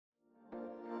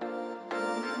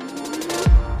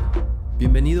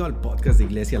Bienvenido al podcast de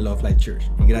Iglesia Love Life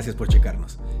Church y gracias por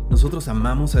checarnos. Nosotros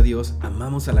amamos a Dios,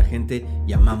 amamos a la gente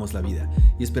y amamos la vida.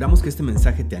 Y esperamos que este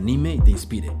mensaje te anime y te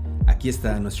inspire. Aquí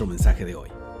está nuestro mensaje de hoy.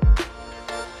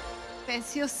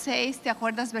 Efesios 6, ¿te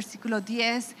acuerdas? Versículo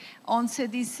 10, 11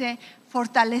 dice: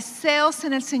 fortaleceos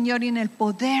en el Señor y en el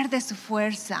poder de su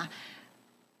fuerza.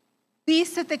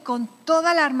 Vístete con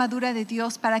toda la armadura de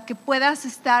Dios para que puedas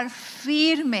estar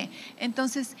firme.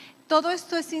 Entonces, todo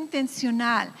esto es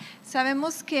intencional.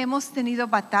 Sabemos que hemos tenido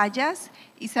batallas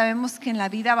y sabemos que en la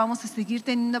vida vamos a seguir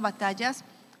teniendo batallas,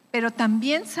 pero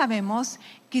también sabemos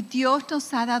que Dios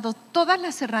nos ha dado todas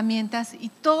las herramientas y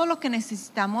todo lo que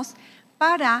necesitamos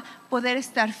para poder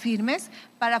estar firmes,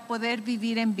 para poder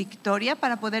vivir en victoria,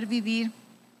 para poder vivir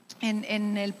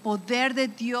en el poder de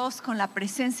Dios, con la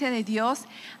presencia de Dios.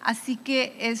 Así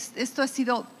que esto ha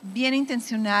sido bien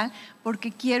intencional,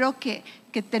 porque quiero que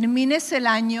termines el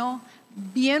año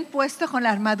bien puesto con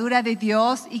la armadura de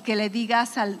Dios y que le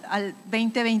digas al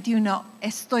 2021: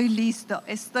 estoy listo,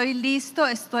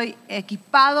 estoy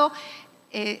equipado,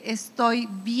 estoy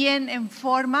bien en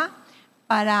forma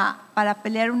para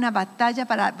pelear una batalla,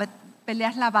 para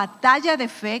pelear la batalla de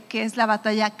fe, que es la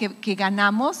batalla que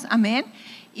ganamos, amén.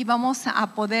 Y vamos a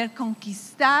poder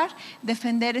conquistar,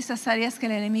 defender esas áreas que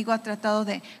el enemigo ha tratado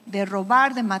de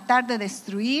robar, de matar, de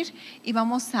destruir, y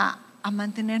vamos a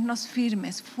mantenernos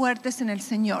firmes, fuertes en el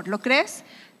Señor. ¿Lo crees?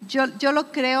 Yo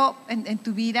lo creo en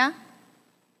tu vida,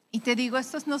 y te digo,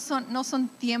 estos no son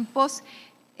tiempos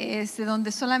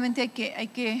donde solamente hay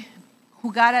que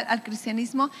jugar al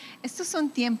cristianismo. Estos son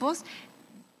tiempos,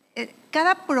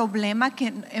 cada problema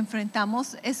que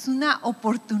enfrentamos es una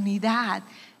oportunidad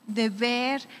de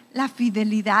ver la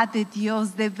fidelidad de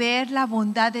Dios, de ver la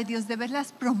bondad de Dios, de ver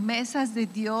las promesas de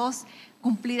Dios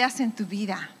cumplidas en tu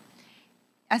vida.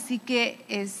 Así que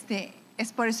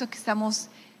es por eso que estamos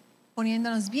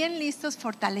poniéndonos bien listos,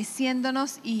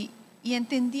 fortaleciéndonos y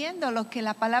entendiendo lo que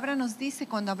la palabra nos dice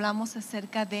cuando hablamos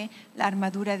acerca de la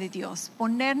armadura de Dios.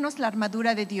 Ponernos la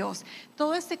armadura de Dios.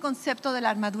 Todo este concepto de la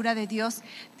armadura de Dios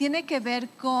tiene que ver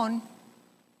con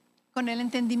el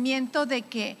entendimiento de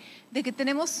que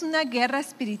tenemos una guerra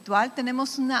espiritual,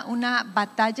 tenemos una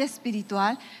batalla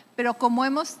espiritual, pero como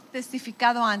hemos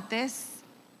testificado antes,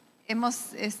 hemos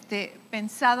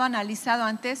pensado, analizado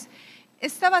antes,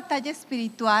 esta batalla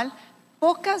espiritual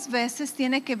pocas veces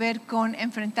tiene que ver con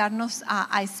enfrentarnos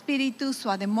a espíritus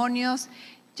o a demonios.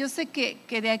 Yo sé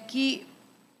que de aquí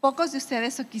pocos de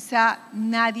ustedes, o quizá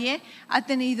nadie, ha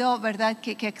tenido, ¿verdad?,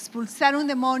 que expulsar un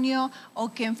demonio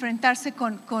o que enfrentarse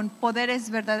con poderes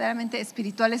verdaderamente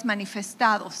espirituales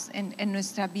manifestados en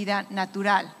nuestra vida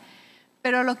natural.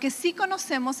 Pero lo que sí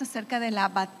conocemos acerca de la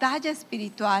batalla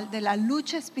espiritual, de la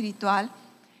lucha espiritual,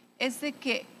 es de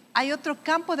que hay otro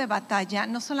campo de batalla,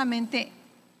 no solamente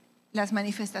las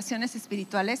manifestaciones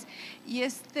espirituales, y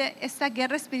esta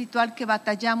guerra espiritual que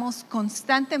batallamos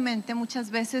constantemente,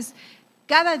 muchas veces,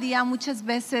 cada día, muchas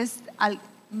veces,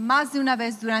 más de una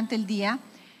vez durante el día,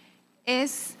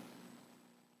 es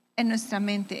en nuestra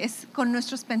mente, es con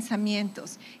nuestros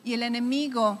pensamientos. Y el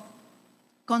enemigo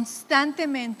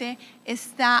constantemente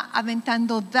está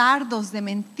aventando dardos de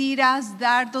mentiras,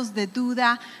 dardos de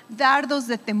duda, dardos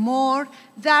de temor,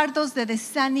 dardos de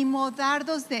desánimo,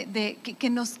 dardos que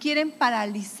nos quieren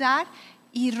paralizar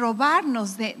y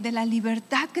robarnos de la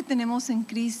libertad que tenemos en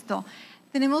Cristo.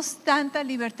 Tenemos tanta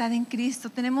libertad en Cristo,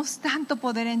 tenemos tanto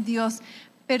poder en Dios,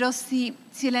 pero si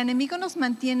el enemigo nos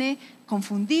mantiene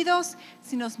confundidos,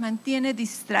 si nos mantiene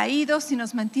distraídos, si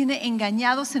nos mantiene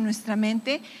engañados en nuestra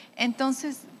mente,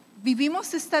 entonces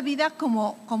vivimos esta vida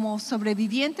como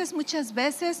sobrevivientes muchas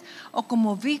veces, o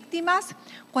como víctimas,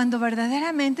 cuando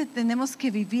verdaderamente tenemos que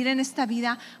vivir en esta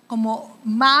vida como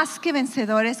más que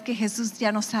vencedores que Jesús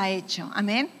ya nos ha hecho.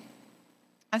 Amén.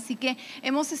 Así que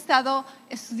hemos estado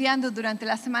estudiando durante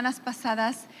las semanas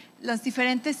pasadas las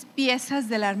diferentes piezas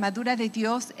de la armadura de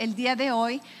Dios. El día de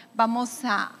hoy vamos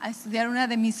a estudiar una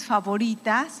de mis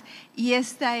favoritas, y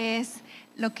esta es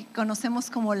lo que conocemos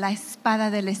como la espada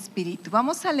del Espíritu.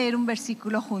 Vamos a leer un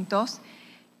versículo juntos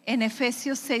en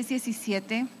Efesios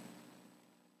 6:17.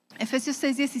 Efesios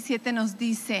 6:17 nos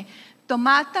dice: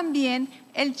 tomad también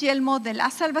el yelmo de la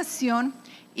salvación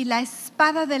y la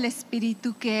espada del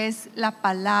Espíritu, que es la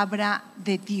palabra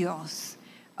de Dios.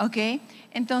 ¿Ok?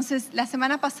 Entonces, la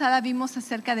semana pasada vimos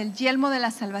acerca del yelmo de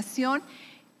la salvación,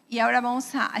 y ahora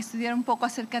vamos a estudiar un poco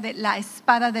acerca de la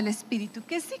espada del Espíritu.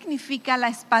 ¿Qué significa la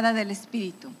espada del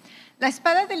Espíritu? La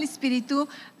espada del Espíritu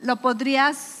lo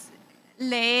podrías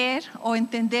leer o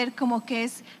entender como que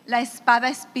es la espada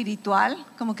espiritual,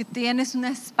 como que tienes una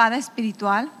espada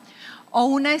espiritual, o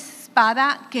una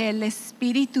espada que el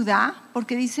Espíritu da,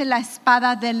 porque dice la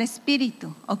espada del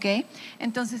Espíritu, ¿ok?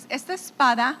 Entonces, esta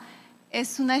espada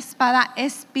es una espada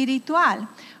espiritual,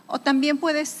 o también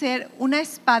puede ser una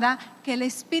espada que el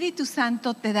Espíritu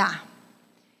Santo te da.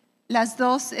 Las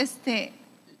dos,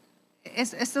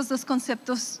 estos dos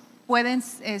conceptos pueden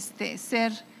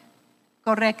ser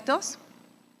correctos,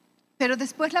 pero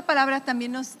después la palabra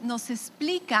también nos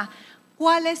explica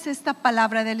cuál es esta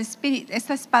palabra del Espíritu,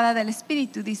 esta espada del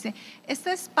Espíritu. Dice,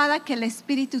 esta espada que el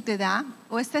Espíritu te da,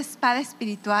 o esta espada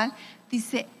espiritual,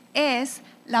 dice, es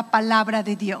la palabra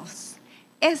de Dios.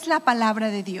 Es la palabra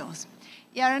de Dios.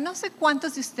 Y ahora no sé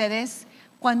cuántos de ustedes,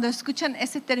 cuando escuchan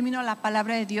ese término, la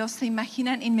palabra de Dios, se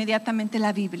imaginan inmediatamente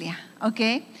la Biblia, ¿ok?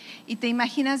 Y te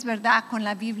imaginas, ¿verdad?, con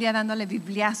la Biblia dándole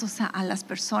bibliazos a las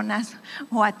personas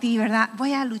o a ti, ¿verdad?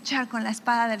 Voy a luchar con la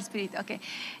espada del Espíritu, ¿ok?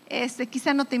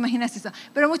 Quizá no te imaginas eso,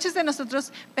 pero muchos de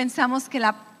nosotros pensamos que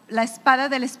la espada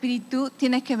del Espíritu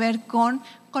tiene que ver con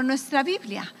nuestra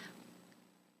Biblia.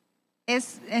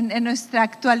 Es en nuestra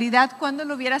actualidad, ¿cuándo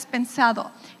lo hubieras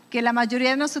pensado? Que la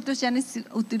mayoría de nosotros ya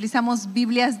utilizamos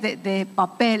Biblias de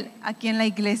papel aquí en la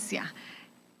iglesia.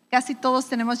 Casi todos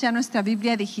tenemos ya nuestra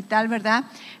Biblia digital, ¿verdad?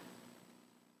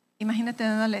 Imagínate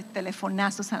dándole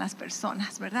telefonazos a las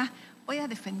personas, ¿verdad? Voy a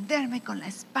defenderme con la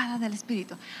espada del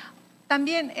Espíritu.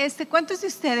 También, ¿cuántos de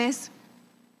ustedes,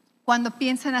 cuando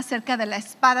piensan acerca de la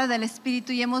espada del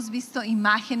Espíritu, y hemos visto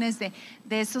imágenes de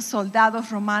esos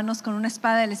soldados romanos con una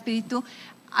espada del Espíritu,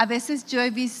 a veces yo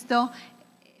he visto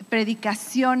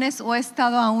predicaciones o he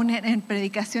estado aún en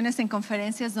predicaciones, en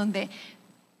conferencias donde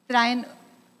traen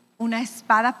una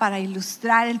espada para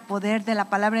ilustrar el poder de la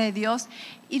palabra de Dios,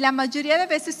 y la mayoría de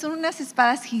veces son unas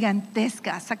espadas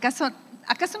gigantescas. ¿Acaso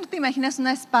no te imaginas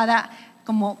una espada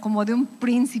como de un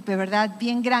príncipe, verdad?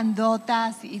 Bien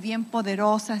grandotas y bien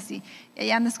poderosas, y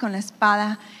ahí andas con la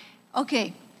espada. Ok,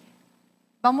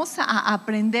 vamos a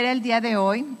aprender el día de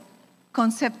hoy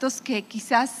conceptos que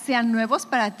quizás sean nuevos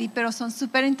para ti, pero son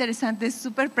súper interesantes,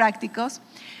 súper prácticos.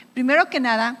 Primero que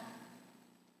nada,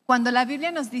 cuando la Biblia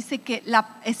nos dice que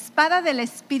la espada del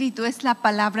Espíritu es la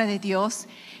palabra de Dios,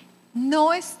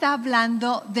 no está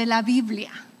hablando de la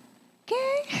Biblia.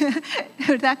 ¿Qué?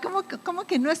 ¿Verdad? ¿Cómo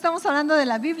que no estamos hablando de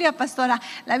la Biblia, pastora?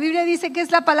 La Biblia dice que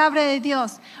es la palabra de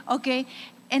Dios. Ok,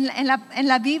 en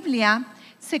la Biblia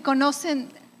se conocen,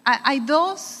 hay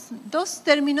dos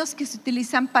términos que se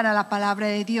utilizan para la palabra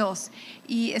de Dios,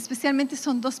 y especialmente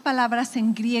son dos palabras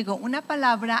en griego. Una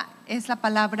palabra es la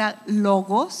palabra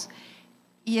logos,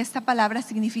 y esta palabra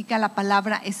significa la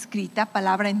palabra escrita,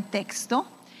 palabra en texto.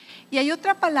 Y hay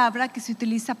otra palabra que se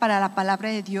utiliza para la palabra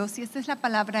de Dios, y esta es la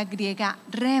palabra griega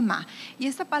rema. Y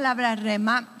esta palabra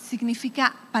rema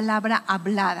significa palabra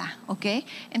hablada, ¿ok?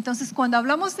 Entonces, cuando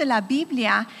hablamos de la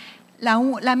Biblia,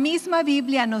 la misma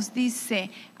Biblia nos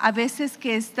dice a veces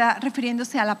que está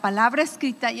refiriéndose a la palabra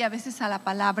escrita y a veces a la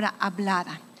palabra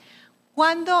hablada.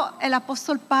 Cuando el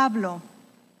apóstol Pablo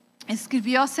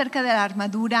escribió acerca de la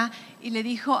armadura y le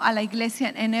dijo a la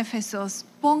iglesia en Éfesos,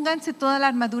 pónganse toda la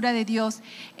armadura de Dios,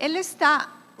 él está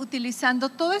utilizando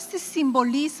todo este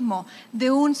simbolismo de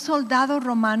un soldado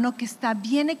romano que está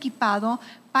bien equipado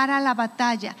para la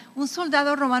batalla, un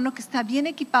soldado romano que está bien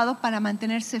equipado para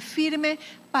mantenerse firme,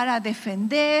 para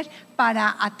defender,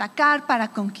 para atacar, para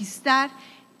conquistar.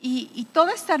 Y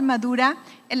toda esta armadura,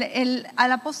 el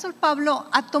apóstol Pablo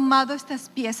ha tomado estas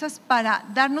piezas para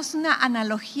darnos una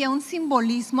analogía, un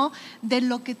simbolismo de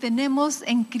lo que tenemos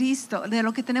en Cristo, de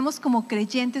lo que tenemos como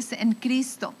creyentes en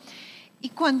Cristo. Y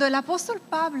cuando el apóstol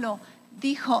Pablo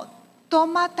dijo,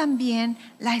 toma también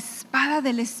la espada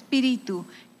del Espíritu,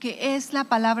 que es la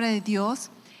palabra de Dios,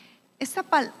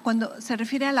 cuando se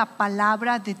refiere a la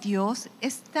palabra de Dios,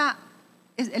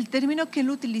 el término que él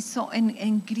utilizó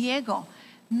en griego,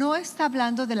 no está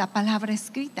hablando de la palabra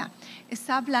escrita,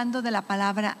 está hablando de la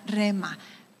palabra rema,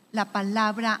 la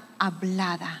palabra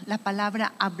hablada, la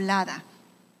palabra hablada.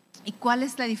 ¿Y cuál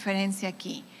es la diferencia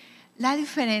aquí? La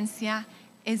diferencia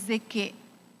es de que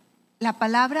la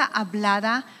palabra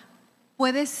hablada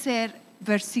puede ser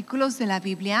versículos de la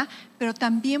Biblia, pero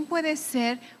también puede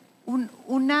ser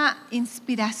una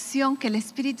inspiración que el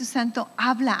Espíritu Santo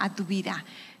habla a tu vida.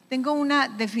 Tengo una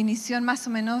definición más o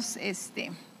menos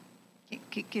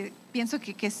que pienso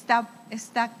que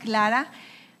está clara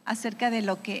acerca de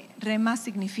lo que rema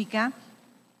significa.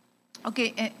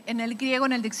 En el griego,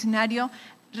 en el diccionario,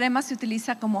 rema se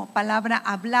utiliza como palabra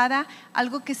hablada,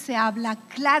 algo que se habla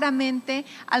claramente,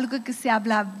 algo que se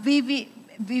habla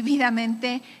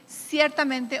vividamente,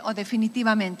 ciertamente o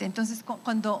definitivamente. Entonces,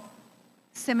 cuando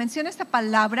se menciona esta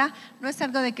palabra, no es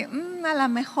algo de que a lo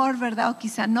mejor, ¿verdad? O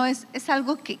quizá no, es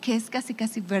algo que es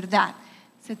casi verdad.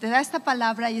 Se te da esta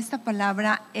palabra y esta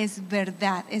palabra es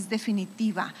verdad, es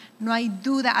definitiva, no hay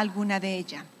duda alguna de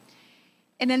ella.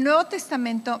 En el Nuevo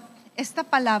Testamento, esta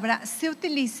palabra se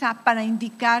utiliza para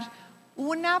indicar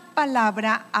una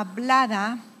palabra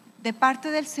hablada de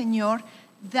parte del Señor,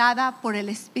 dada por el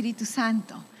Espíritu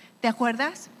Santo. ¿Te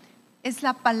acuerdas? Es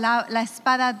la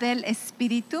espada del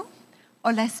Espíritu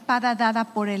o la espada dada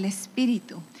por el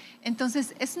Espíritu.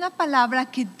 Entonces es una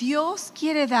palabra que Dios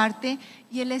quiere darte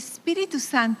y el Espíritu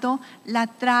Santo la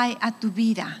trae a tu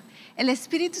vida. El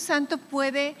Espíritu Santo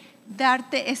puede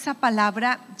darte esa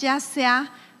palabra, ya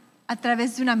sea a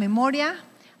través de una memoria,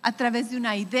 a través de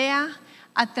una idea,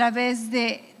 a través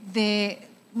de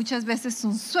muchas veces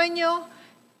un sueño,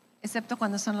 excepto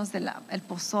cuando son los del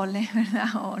pozole,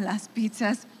 ¿verdad? O las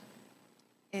pizzas.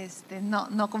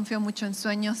 No confío mucho en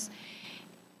sueños.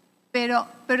 Pero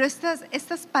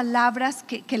estas palabras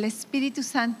que el Espíritu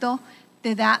Santo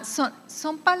te da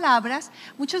son palabras.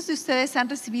 Muchos de ustedes han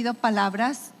recibido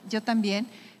palabras, yo también,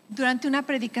 durante una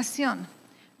predicación,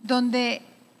 donde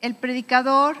el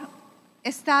predicador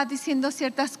está diciendo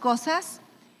ciertas cosas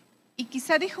y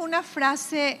quizá dijo una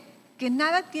frase que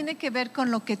nada tiene que ver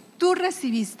con lo que tú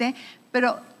recibiste,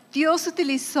 pero Dios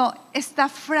utilizó esta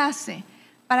frase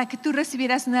para que tú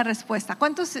recibieras una respuesta.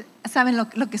 ¿Cuántos saben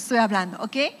lo que estoy hablando?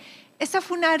 ¿Ok? Esa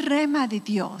fue una rema de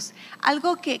Dios,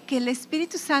 algo que el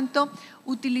Espíritu Santo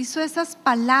utilizó esas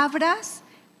palabras,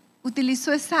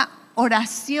 utilizó esa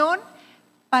oración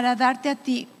para darte a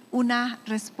ti una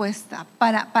respuesta,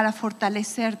 para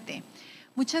fortalecerte.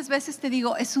 Muchas veces te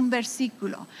digo, es un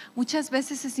versículo, muchas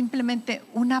veces es simplemente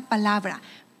una palabra,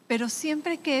 pero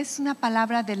siempre que es una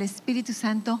palabra del Espíritu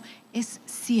Santo es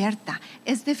cierta,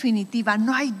 es definitiva,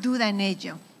 no hay duda en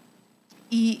ello.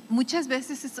 Y muchas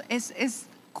veces es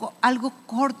algo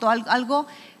corto, algo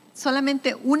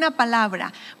solamente una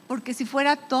palabra, porque si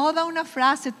fuera toda una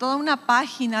frase, toda una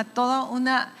página, toda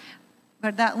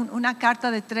 ¿verdad? Una carta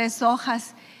de 3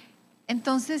 hojas,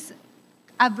 entonces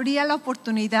habría la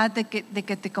oportunidad de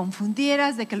que te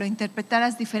confundieras, de que lo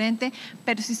interpretaras diferente.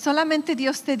 Pero si solamente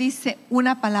Dios te dice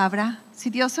una palabra, si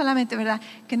Dios solamente, ¿verdad?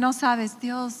 Que no sabes,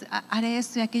 Dios, haré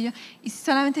esto y aquello, y si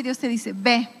solamente Dios te dice,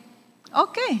 ve,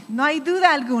 ok, no hay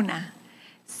duda alguna.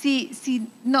 Si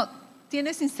no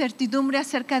tienes incertidumbre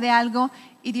acerca de algo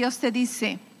y Dios te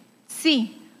dice,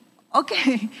 sí, ok,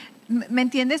 ¿me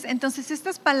entiendes? Entonces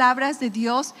estas palabras de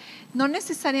Dios no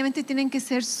necesariamente tienen que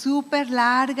ser súper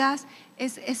largas,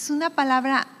 es una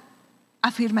palabra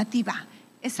afirmativa,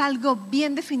 es algo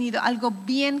bien definido, algo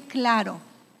bien claro.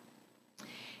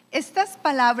 Estas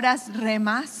palabras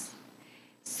remas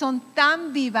son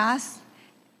tan vivas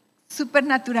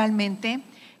supernaturalmente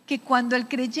que cuando el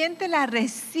creyente la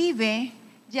recibe,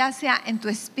 ya sea en tu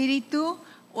espíritu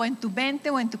o en tu mente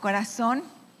o en tu corazón,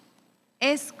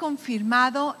 es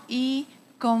confirmado y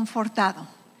confortado.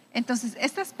 Entonces,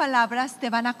 estas palabras te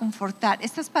van a confortar,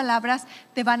 estas palabras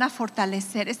te van a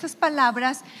fortalecer, estas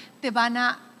palabras te van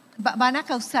a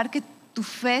causar que tu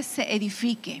fe se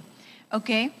edifique, ¿ok?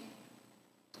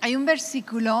 Hay un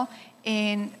versículo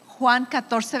en Juan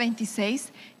 14:26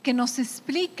 que nos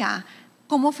explica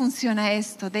cómo funciona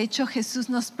esto. De hecho, Jesús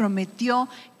nos prometió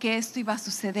que esto iba a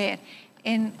suceder.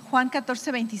 En Juan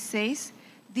 14:26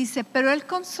 dice, pero el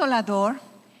Consolador,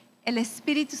 el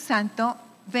Espíritu Santo,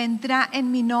 vendrá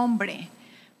en mi nombre,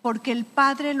 porque el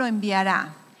Padre lo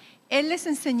enviará. Él les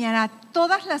enseñará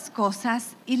todas las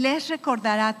cosas y les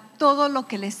recordará todo lo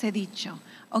que les he dicho.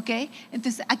 ¿Ok?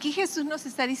 Entonces, aquí Jesús nos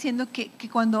está diciendo que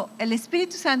cuando el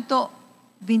Espíritu Santo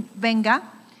venga,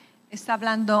 está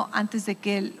hablando antes de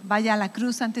que Él vaya a la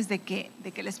cruz, antes de que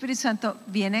el Espíritu Santo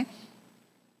viene.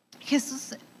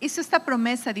 Jesús hizo esta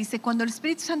promesa, dice, cuando el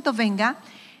Espíritu Santo venga,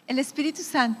 el Espíritu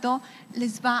Santo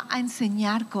les va a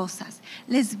enseñar cosas,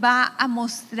 les va a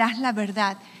mostrar la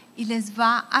verdad y les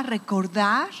va a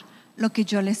recordar lo que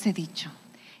yo les he dicho.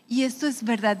 Y esto es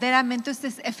verdaderamente, esto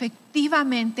es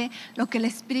efectivamente lo que el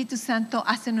Espíritu Santo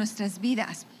hace en nuestras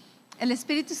vidas. El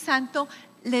Espíritu Santo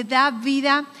le da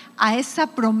vida a esa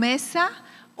promesa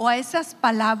o a esas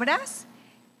palabras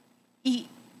y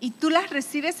tú las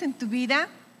recibes en tu vida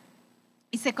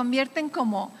y se convierten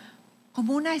como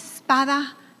una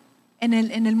espada en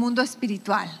el mundo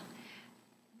espiritual.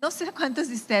 No sé cuántos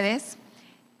de ustedes,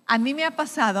 a mí me ha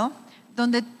pasado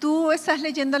donde tú estás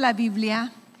leyendo la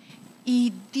Biblia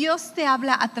y Dios te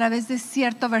habla a través de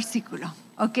cierto versículo,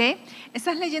 ¿ok?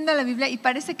 Estás leyendo la Biblia y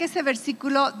parece que ese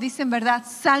versículo, dice en verdad,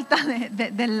 salta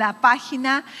de la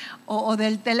página o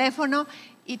del teléfono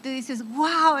y tú dices,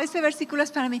 wow, ese versículo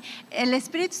es para mí. El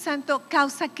Espíritu Santo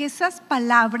causa que esas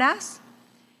palabras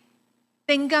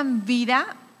tengan vida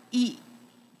y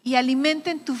y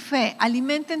alimenten tu fe,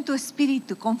 alimenten tu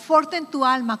espíritu, conforten tu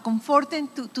alma, conforten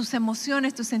tus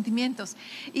emociones, tus sentimientos.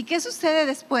 ¿Y qué sucede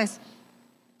después?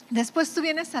 Después tú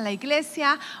vienes a la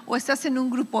iglesia o estás en un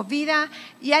grupo vida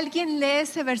y alguien lee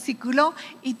ese versículo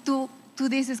y tú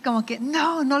dices como que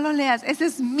no lo leas, ese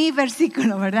es mi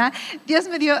versículo, ¿verdad? Dios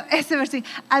me dio ese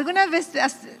versículo. ¿Alguna vez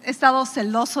has estado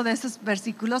celoso de esos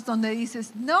versículos donde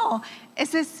dices, no,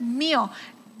 ese es mío,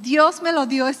 Dios me lo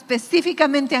dio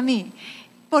específicamente a mí?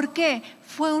 ¿Por qué?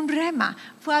 Fue un rema,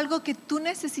 fue algo que tú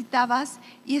necesitabas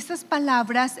y esas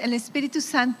palabras, el Espíritu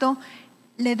Santo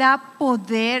le da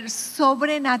poder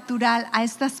sobrenatural a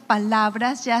estas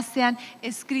palabras, ya sean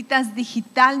escritas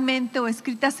digitalmente o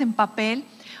escritas en papel,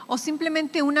 o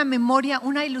simplemente una memoria,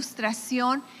 una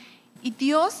ilustración. Y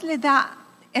Dios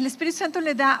el Espíritu Santo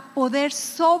le da poder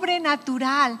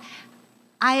sobrenatural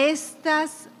a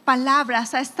estas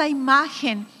palabras, a esta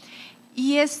imagen.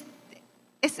 Y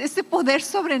ese poder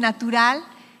sobrenatural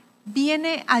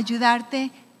viene a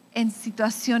ayudarte en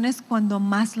situaciones cuando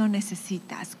más lo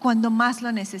necesitas,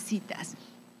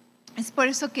 Es por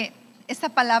eso que esta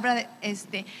palabra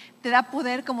te da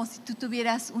poder como si tú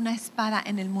tuvieras una espada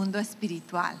en el mundo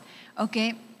espiritual,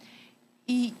 ¿ok?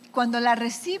 Y cuando la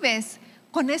recibes,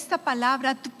 con esta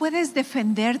palabra tú puedes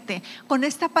defenderte, con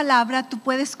esta palabra tú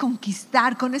puedes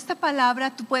conquistar, con esta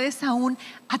palabra tú puedes aún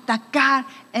atacar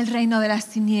el reino de las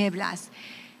tinieblas.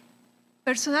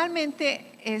 Personalmente,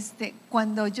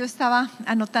 cuando yo estaba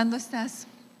anotando estas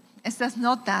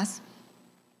notas,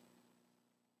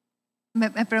 me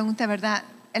pregunté, ¿verdad?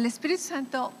 El Espíritu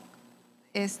Santo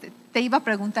te iba a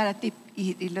preguntar a ti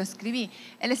y lo escribí.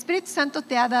 ¿El Espíritu Santo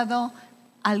te ha dado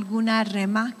alguna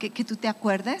rema que tú te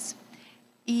acuerdes?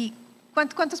 ¿Y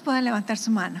cuántos pueden levantar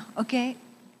su mano? ¿Ok?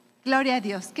 Gloria a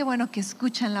Dios. Qué bueno que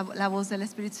escuchan la voz del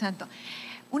Espíritu Santo.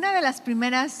 Una de las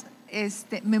primeras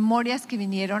memorias que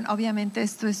vinieron, obviamente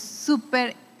esto es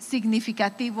súper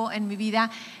significativo en mi vida,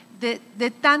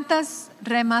 de tantas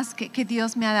remas que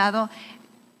Dios me ha dado.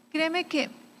 Créeme que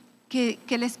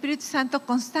el Espíritu Santo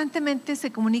constantemente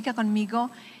se comunica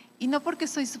conmigo, y no porque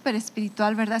soy súper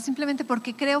espiritual, ¿verdad? Simplemente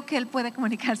porque creo que Él puede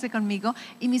comunicarse conmigo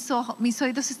y mis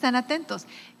oídos están atentos.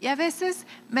 Y a veces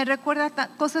me recuerda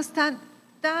cosas tan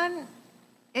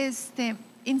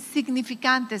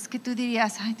insignificantes que tú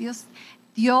dirías, ay,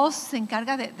 Dios se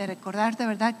encarga de recordarte,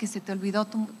 ¿verdad? Que se te olvidó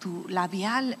tu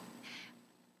labial.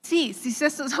 Sí,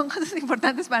 son cosas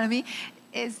importantes para mí.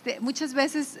 Muchas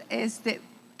veces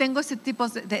tengo ese tipo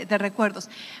de recuerdos.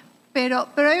 Pero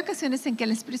hay ocasiones en que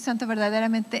el Espíritu Santo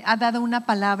verdaderamente ha dado una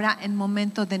palabra en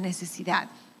momento de necesidad.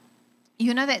 Y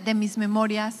una de mis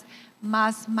memorias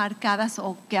más marcadas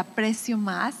o que aprecio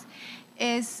más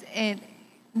es,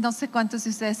 no sé cuántos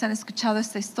de ustedes han escuchado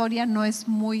esta historia, no es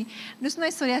una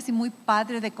historia así muy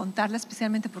padre de contarla,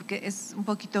 especialmente porque es un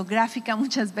poquito gráfica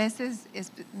muchas veces,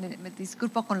 me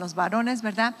disculpo con los varones,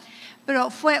 ¿verdad? Pero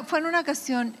fue en una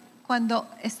ocasión cuando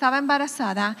estaba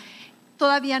embarazada,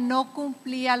 todavía no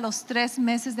cumplía los 3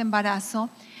 meses de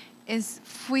embarazo.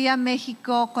 Fui a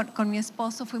México con mi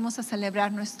esposo, fuimos a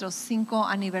celebrar nuestro 5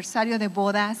 aniversario de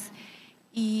bodas,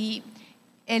 y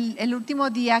el último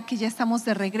día que ya estamos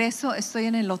de regreso, estoy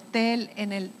en el hotel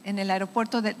en el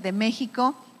aeropuerto de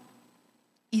México,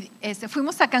 y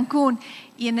fuimos a Cancún,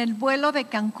 y en el vuelo de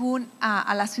Cancún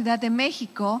a la Ciudad de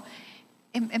México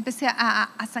empecé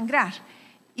a sangrar,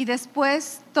 y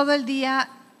después todo el día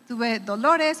tuve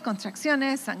dolores,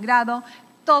 contracciones, sangrado.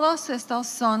 Todos estos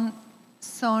son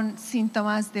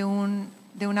síntomas de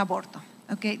un aborto,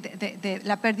 ¿okay? de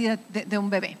la pérdida de un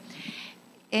bebé.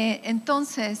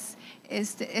 Entonces,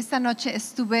 esta noche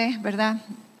estuve, ¿verdad?,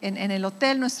 en el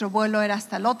hotel. Nuestro vuelo era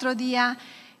hasta el otro día,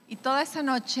 y toda esa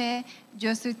noche yo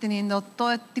estoy teniendo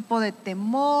todo tipo de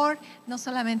temor, no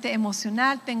solamente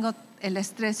emocional, tengo el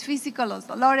estrés físico, los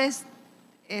dolores.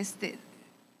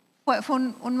 Fue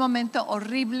un momento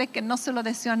horrible que no se lo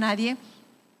deseo a nadie.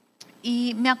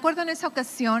 Y me acuerdo en esa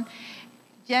ocasión,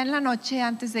 ya en la noche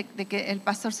antes de que el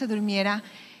pastor se durmiera,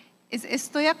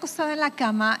 estoy acostada en la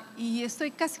cama y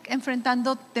estoy casi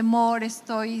enfrentando temor,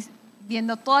 estoy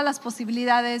viendo todas las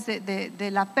posibilidades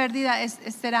de la pérdida.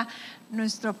 Este era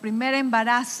nuestro primer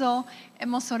embarazo,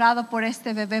 hemos orado por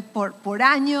este bebé por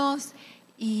años,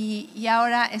 y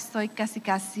ahora estoy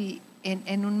casi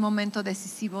en un momento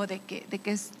decisivo de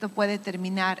que esto puede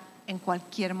terminar en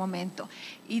cualquier momento.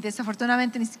 Y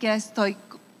desafortunadamente ni siquiera estoy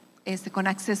con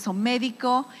acceso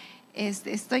médico.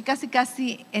 Estoy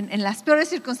casi en las peores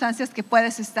circunstancias que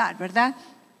puedes estar, ¿verdad?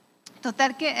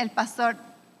 Total que el pastor,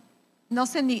 no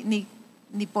sé ni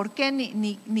por qué,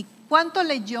 ni cuánto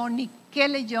leyó, ni qué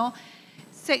leyó.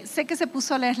 Sé que se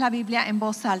puso a leer la Biblia en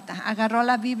voz alta, agarró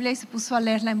la Biblia y se puso a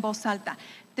leerla en voz alta.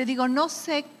 te digo, no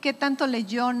sé qué tanto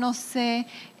leyó, no sé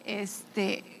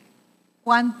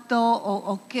cuánto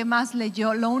o qué más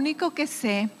leyó. Lo único que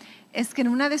sé es que en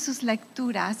una de sus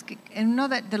lecturas, en uno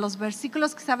de los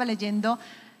versículos que estaba leyendo,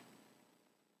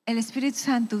 el Espíritu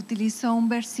Santo utilizó un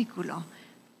versículo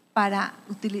para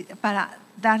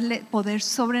darle poder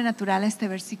sobrenatural a este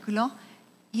versículo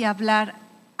y hablar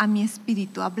a mi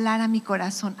espíritu, hablar a mi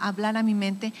corazón, hablar a mi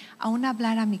mente, aún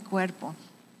hablar a mi cuerpo.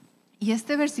 Y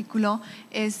este versículo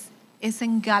es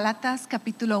en Gálatas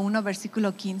capítulo 1,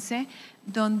 versículo 15,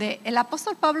 donde el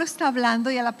apóstol Pablo está hablando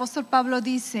y el apóstol Pablo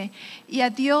dice, y a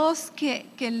Dios que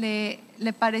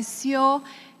le pareció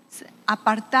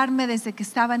apartarme desde que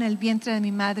estaba en el vientre de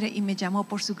mi madre y me llamó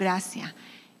por su gracia.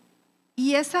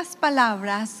 Y esas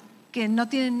palabras que no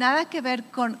tienen nada que ver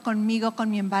conmigo, con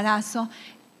mi embarazo,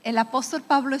 el apóstol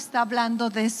Pablo está hablando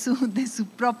de su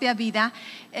propia vida.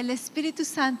 El Espíritu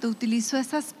Santo utilizó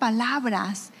esas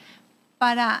palabras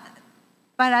para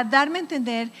darme a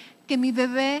entender que mi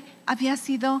bebé había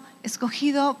sido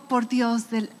escogido por Dios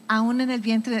aún en el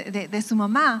vientre de su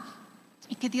mamá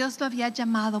y que Dios lo había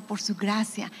llamado por su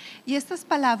gracia. Y estas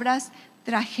palabras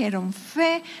trajeron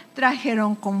fe,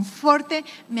 trajeron conforte,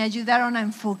 me ayudaron a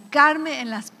enfocarme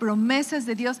en las promesas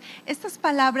de Dios. Estas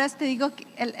palabras, te digo,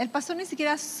 el pastor ni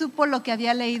siquiera supo lo que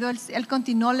había leído, él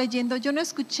continuó leyendo. Yo no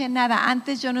escuché nada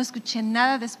antes, yo no escuché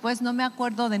nada después, no me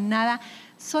acuerdo de nada.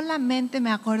 Solamente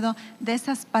me acuerdo de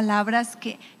esas palabras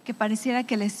que pareciera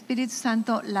que el Espíritu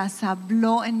Santo las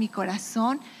habló en mi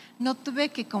corazón. No tuve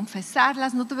que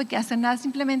confesarlas, no tuve que hacer nada,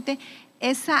 simplemente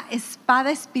esa espada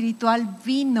espiritual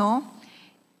vino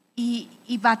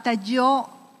y batalló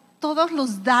todos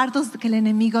los dardos que el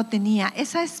enemigo tenía.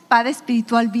 Esa espada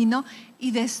espiritual vino y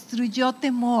destruyó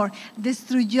temor,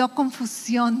 destruyó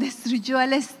confusión, destruyó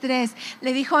el estrés.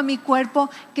 Le dijo a mi cuerpo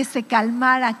que se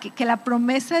calmara, que la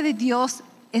promesa de Dios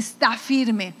está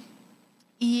firme.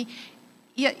 Y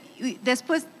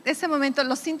después de ese momento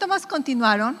los síntomas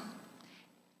continuaron,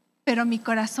 pero mi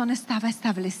corazón estaba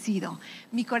establecido.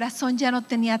 Mi corazón ya no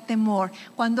tenía temor.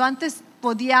 Cuando antes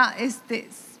podía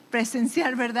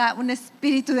presenciar, ¿verdad?, un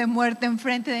espíritu de muerte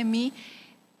enfrente de mí,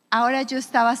 ahora yo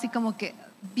estaba así como que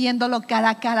viéndolo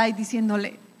cara a cara y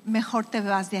diciéndole, mejor te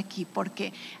vas de aquí,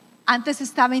 porque antes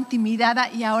estaba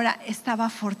intimidada y ahora estaba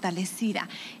fortalecida.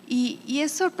 Y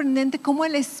es sorprendente cómo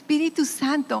el Espíritu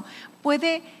Santo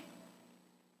puede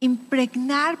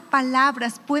impregnar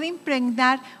palabras, puede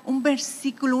impregnar un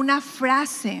versículo, una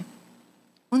frase,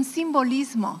 un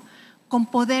simbolismo con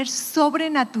poder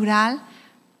sobrenatural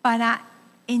para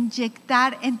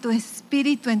inyectar en tu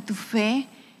espíritu, en tu fe,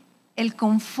 el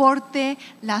conforte,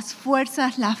 las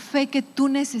fuerzas, la fe que tú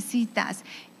necesitas.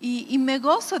 Y me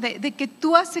gozo de que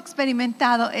tú has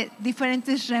experimentado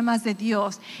diferentes remas de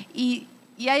Dios. Y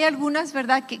hay algunas,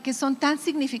 ¿verdad?, que son tan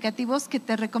significativos que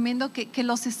te recomiendo que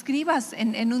los escribas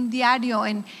en un diario,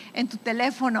 en tu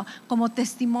teléfono, como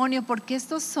testimonio, porque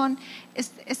estos son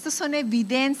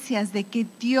evidencias de que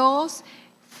Dios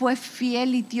fue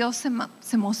fiel y Dios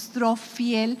se mostró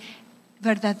fiel,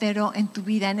 verdadero en tu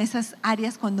vida, en esas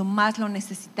áreas cuando más lo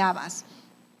necesitabas.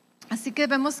 Así que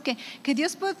vemos que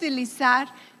Dios puede utilizar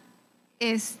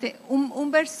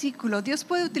un versículo, Dios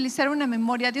puede utilizar una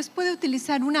memoria, Dios puede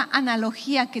utilizar una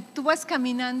analogía, que tú vas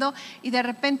caminando y de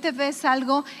repente ves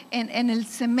algo en el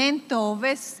cemento o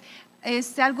ves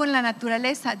algo en la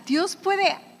naturaleza. Dios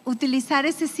puede utilizar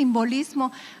ese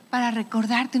simbolismo para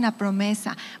recordarte una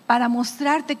promesa, para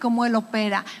mostrarte cómo Él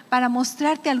opera, para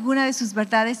mostrarte alguna de sus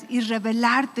verdades y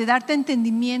revelarte, darte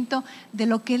entendimiento de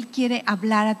lo que Él quiere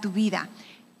hablar a tu vida.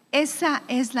 Esa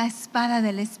es la espada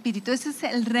del Espíritu, ese es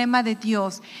el rema de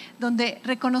Dios, donde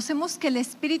reconocemos que el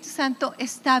Espíritu Santo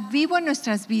está vivo en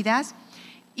nuestras vidas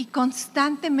y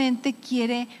constantemente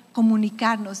quiere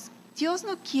comunicarnos. Dios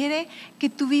no quiere que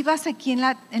tú vivas aquí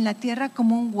en la tierra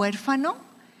como un huérfano.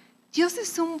 Dios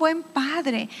es un buen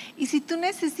Padre, y si tú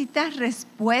necesitas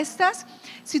respuestas,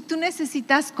 si tú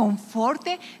necesitas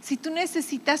conforte, si tú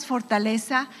necesitas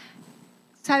fortaleza,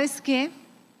 ¿sabes qué?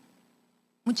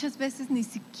 Muchas veces ni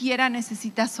siquiera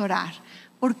necesitas orar,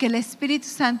 porque el Espíritu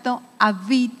Santo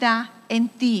habita en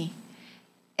ti.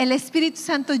 El Espíritu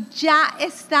Santo ya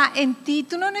está en ti.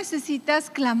 Tú no necesitas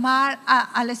clamar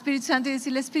al Espíritu Santo y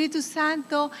decirle, Espíritu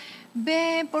Santo,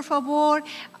 ven por favor,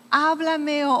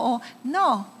 háblame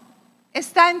no.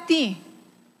 Está en ti.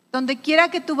 Donde quiera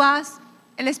que tú vas,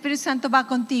 el Espíritu Santo va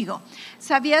contigo.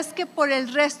 ¿Sabías que por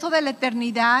el resto de la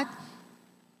eternidad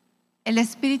el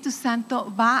Espíritu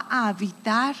Santo va a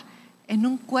habitar en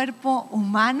un cuerpo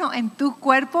humano, en tu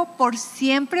cuerpo, por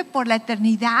siempre, por la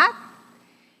eternidad?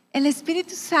 El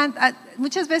Espíritu Santo,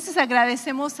 muchas veces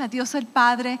agradecemos a Dios el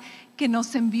Padre que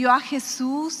nos envió a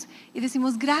Jesús y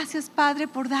decimos gracias Padre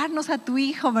por darnos a tu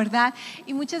Hijo, ¿verdad?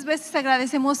 Y muchas veces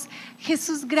agradecemos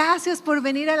Jesús, gracias por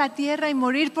venir a la tierra y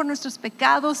morir por nuestros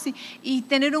pecados y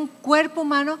tener un cuerpo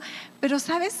humano. Pero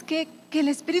 ¿sabes qué? Que el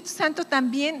Espíritu Santo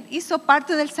también hizo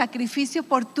parte del sacrificio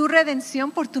por tu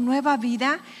redención, por tu nueva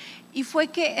vida. Y fue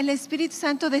que el Espíritu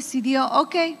Santo decidió,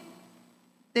 ok,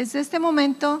 desde este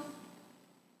momento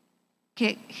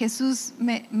que Jesús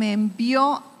me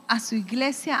envió a su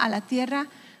iglesia, a la tierra,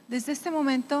 desde este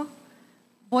momento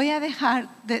voy a dejar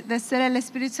de ser el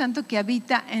Espíritu Santo que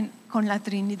habita con la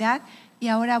Trinidad y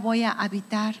ahora voy a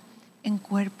habitar en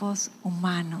cuerpos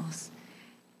humanos.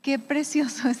 Qué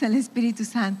precioso es el Espíritu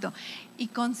Santo y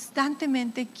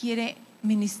constantemente quiere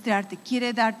ministrarte,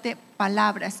 quiere darte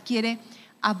palabras, quiere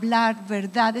hablar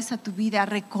verdades a tu vida,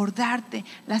 recordarte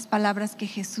las palabras que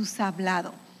Jesús ha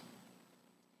hablado.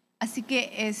 Así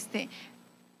que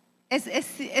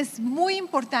es muy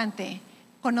importante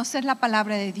conocer la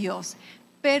palabra de Dios,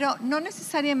 pero no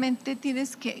necesariamente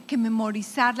tienes que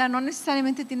memorizarla, no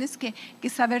necesariamente tienes que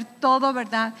saber todo,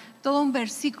 ¿verdad? Todo un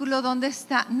versículo, ¿dónde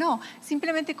está? No,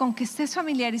 simplemente con que estés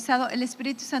familiarizado, el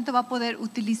Espíritu Santo va a poder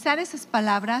utilizar esas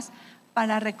palabras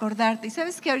para recordarte. Y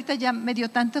sabes que ahorita ya me dio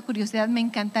tanta curiosidad, me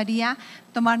encantaría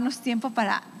tomarnos tiempo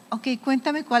para, ok,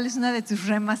 cuéntame cuál es una de tus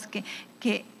remas que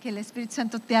el Espíritu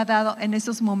Santo te ha dado en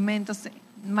esos momentos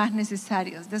más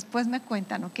necesarios. Después me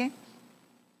cuentan, ¿ok?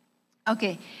 Ok,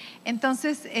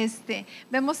 entonces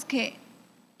vemos que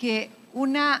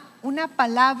una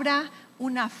palabra,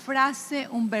 una frase,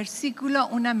 un versículo,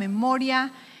 una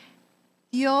memoria,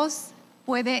 Dios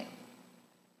puede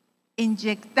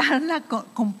inyectarla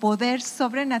con poder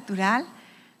sobrenatural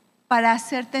para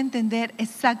hacerte entender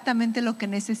exactamente lo que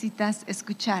necesitas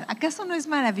escuchar. ¿Acaso no es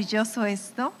maravilloso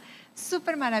esto?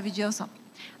 Súper maravilloso.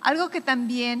 Algo que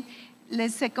también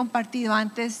les he compartido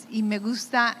antes y me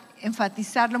gusta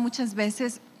enfatizarlo muchas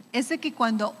veces es de que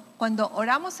cuando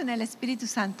oramos en el Espíritu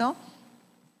Santo,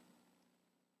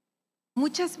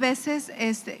 muchas veces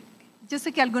yo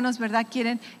sé que algunos, ¿verdad?,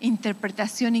 quieren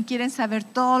interpretación y quieren saber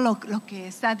todo lo que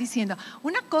está diciendo.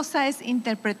 Una cosa es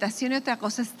interpretación y otra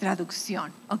cosa es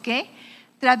traducción, ¿ok?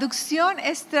 Traducción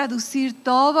es traducir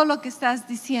todo lo que estás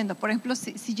diciendo. Por ejemplo,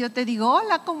 si yo te digo,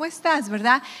 hola, ¿cómo estás?,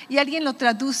 ¿verdad? Y alguien lo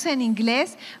traduce en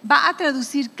inglés, va a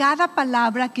traducir cada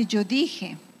palabra que yo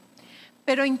dije.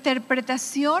 Pero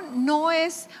interpretación no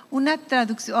es una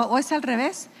traducción, o es al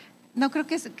revés. No creo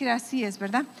que así es,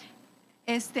 ¿verdad?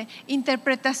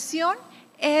 Interpretación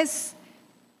es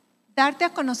darte a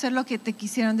conocer lo que te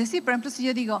quisieron decir. Por ejemplo, si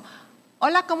yo digo,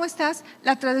 hola, ¿cómo estás?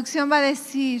 La traducción va a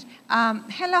decir,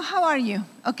 hello, how are you?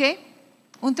 ¿Ok?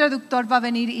 Un traductor va a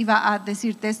venir y va a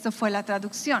decirte, esto fue la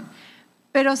traducción.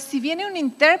 Pero si viene un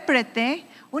intérprete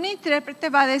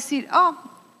va a decir, oh,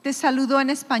 te saludó en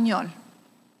español.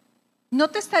 No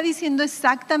te está diciendo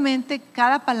exactamente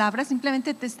cada palabra,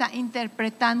 simplemente te está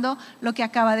interpretando lo que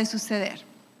acaba de suceder.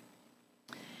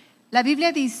 La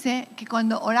Biblia dice que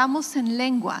cuando oramos en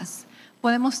lenguas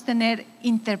podemos tener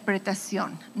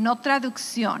interpretación, no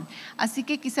traducción. Así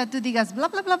que quizá tú digas bla,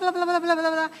 bla, bla, bla, bla, bla, bla, bla,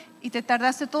 bla, y te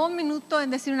tardaste todo un minuto en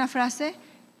decir una frase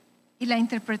y la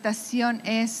interpretación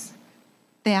es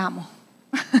te amo.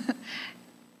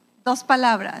 2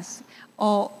 palabras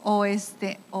o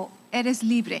eres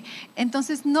libre.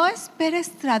 Entonces no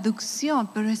esperes traducción,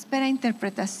 pero espera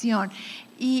interpretación.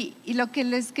 Y lo que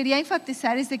les quería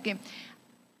enfatizar es de que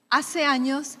hace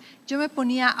años yo me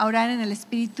ponía a orar en el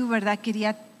Espíritu, ¿verdad?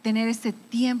 Quería tener ese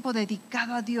tiempo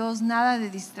dedicado a Dios, nada de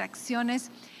distracciones,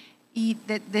 y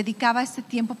dedicaba ese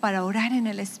tiempo para orar en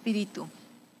el Espíritu.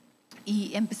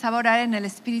 Y empezaba a orar en el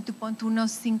Espíritu, ponte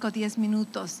unos 5 o 10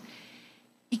 minutos.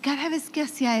 Y cada vez que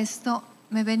hacía esto,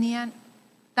 me venían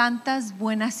tantas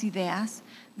buenas ideas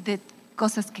de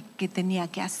cosas que tenía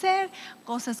que hacer,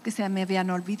 cosas que se me habían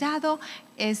olvidado.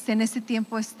 En ese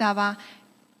tiempo estaba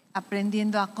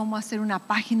aprendiendo a cómo hacer una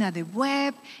página de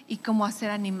web y cómo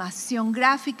hacer animación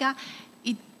gráfica,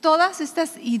 y todas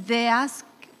estas ideas,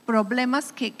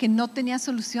 problemas que no tenía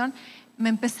solución, me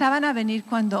empezaban a venir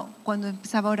cuando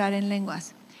empezaba a orar en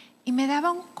lenguas. Y me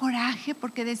daba un coraje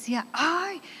porque decía,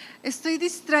 ay, estoy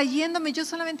distrayéndome, yo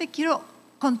solamente quiero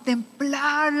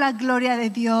contemplar la gloria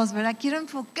de Dios, ¿verdad? Quiero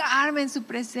enfocarme en su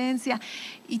presencia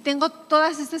y tengo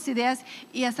todas estas ideas,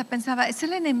 y hasta pensaba, es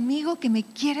el enemigo que me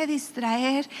quiere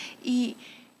distraer, y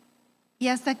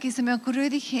hasta que se me ocurrió y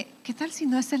dije, ¿qué tal si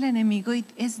no es el enemigo y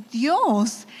es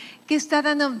Dios que está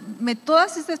dándome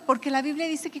todas estas? Porque la Biblia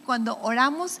dice que cuando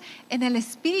oramos en el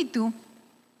Espíritu,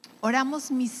 oramos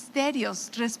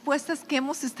misterios, respuestas que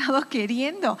hemos estado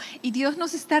queriendo, y Dios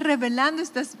nos está revelando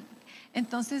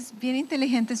Entonces, bien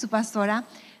inteligente su pastora,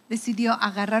 decidió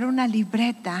agarrar una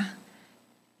libreta,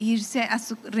 irse a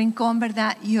su rincón,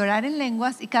 ¿verdad? Y orar en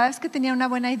lenguas. Y cada vez que tenía una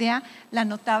buena idea, la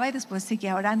anotaba y después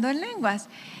seguía orando en lenguas.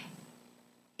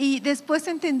 Y después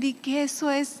entendí que eso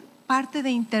es parte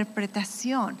de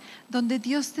interpretación, donde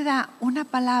Dios te da una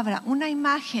palabra, una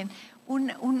imagen,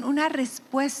 una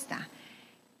respuesta.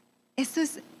 Esto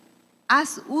es,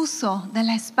 haz uso de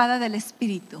la espada del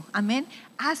Espíritu, amén.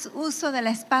 Haz uso de la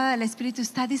espada del Espíritu,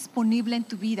 está disponible en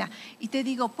tu vida. Y te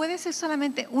digo, puede ser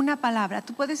solamente una palabra,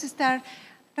 tú puedes estar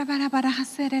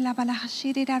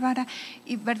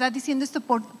y verdad diciendo esto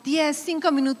por 10,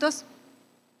 5 minutos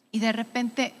y de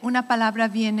repente una palabra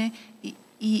viene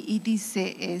y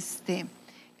dice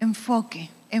enfoque.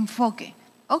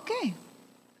 Ok,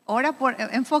 ora por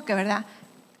enfoque, ¿verdad?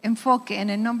 Enfoque, en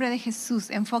el nombre de Jesús,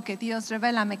 enfoque. Dios,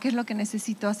 revélame qué es lo que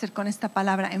necesito hacer con esta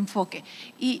palabra, enfoque.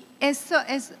 Y eso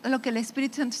es lo que el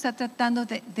Espíritu Santo está tratando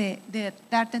de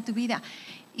darte en tu vida.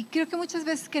 Y creo que muchas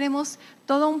veces queremos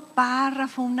todo un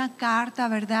párrafo, una carta,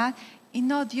 ¿verdad? Y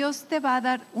no, Dios te va a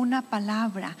dar una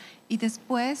palabra y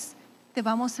después te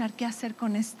va a mostrar qué hacer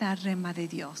con esta rema de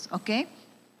Dios, ¿ok?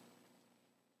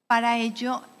 Para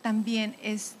ello también,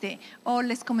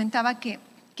 les comentaba que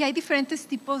hay diferentes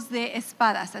tipos de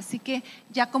espadas, así que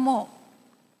ya como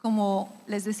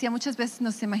les decía, muchas veces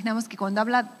nos imaginamos que cuando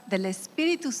habla del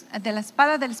Espíritu, de la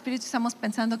espada del Espíritu, estamos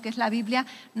pensando que es la Biblia.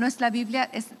 No es la Biblia,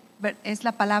 es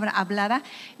la palabra hablada.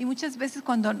 Y muchas veces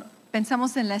cuando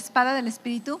pensamos en la espada del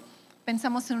Espíritu,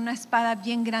 pensamos en una espada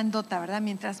bien grandota, ¿verdad?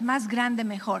 Mientras más grande,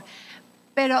 mejor.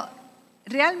 Pero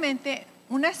realmente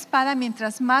una espada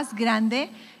mientras más grande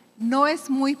no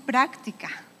es muy práctica.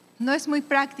 No es muy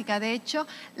práctica. De hecho,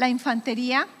 la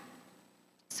infantería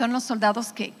son los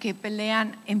soldados que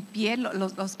pelean en pie,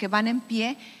 los que van en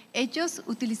pie. Ellos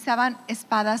utilizaban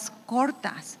espadas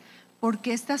cortas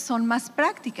porque estas son más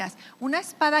prácticas. Una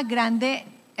espada grande,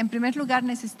 en primer lugar,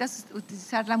 necesitas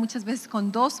utilizarla muchas veces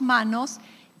con 2 manos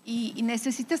y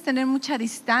necesitas tener mucha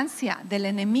distancia del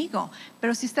enemigo.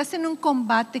 Pero si estás en un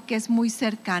combate que es muy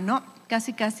cercano,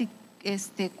 casi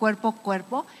cuerpo a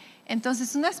cuerpo,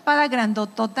 entonces una espada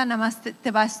grandotota nada más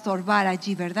te va a estorbar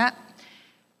allí, ¿verdad?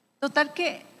 Total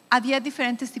que había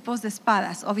diferentes tipos de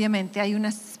espadas. Obviamente hay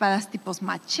unas espadas tipos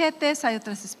machetes, hay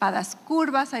otras espadas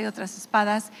curvas, hay otras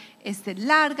espadas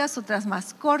largas, otras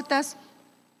más cortas.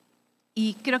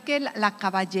 Y creo que la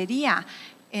caballería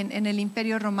en el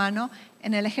Imperio Romano,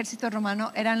 en el ejército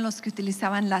romano, eran los que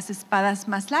utilizaban las espadas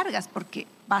más largas porque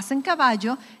vas en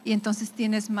caballo y entonces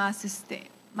tienes más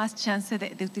chance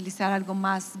de utilizar algo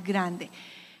más grande.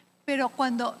 Pero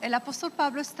cuando el apóstol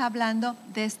Pablo está hablando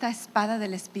de esta espada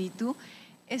del Espíritu,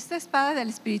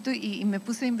 y me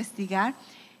puse a investigar,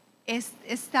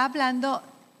 está hablando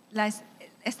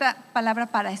esta palabra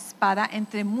para espada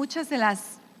entre muchas de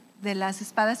las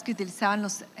espadas que utilizaban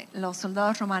los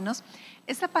soldados romanos.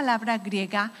 Esa palabra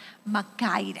griega,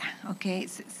 makaira, ¿okay?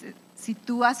 Si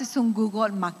tú haces un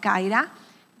Google makaira,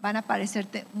 van a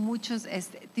aparecerte muchos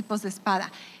tipos de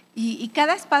espada. Y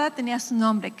cada espada tenía su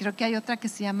nombre. Creo que hay otra que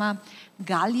se llama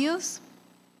Gallius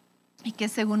y que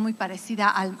es según muy parecida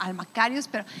al Macarius.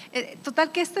 Pero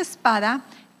total que esta espada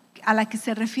a la que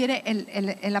se refiere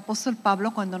el apóstol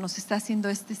Pablo cuando nos está haciendo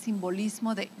este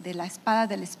simbolismo de la espada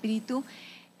del Espíritu,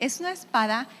 es una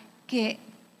espada que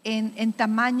en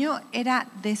tamaño era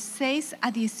de 6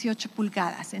 a 18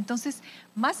 pulgadas. Entonces,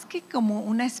 más que como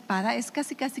una espada, es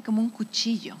casi como un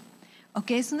cuchillo.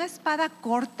 ¿Okay? Es una espada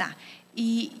corta.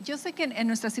 Y yo sé que en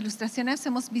nuestras ilustraciones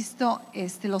hemos visto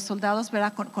los soldados,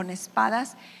 ¿verdad? Con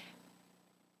espadas.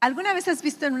 ¿Alguna vez has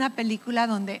visto en una película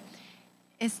donde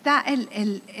está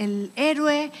el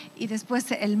héroe y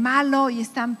después el malo y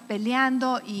están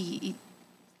peleando y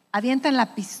avientan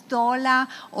la pistola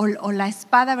o la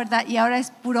espada, ¿verdad? Y ahora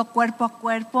es puro cuerpo a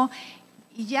cuerpo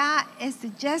y ya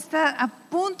está a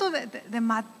punto de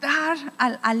matar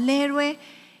al héroe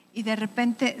y de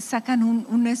repente sacan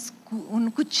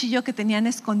un cuchillo que tenían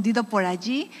escondido por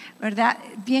allí, ¿verdad?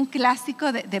 Bien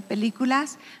clásico de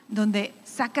películas donde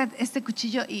sacan este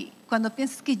cuchillo y cuando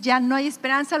piensas que ya no hay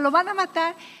esperanza, lo van a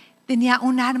matar, tenía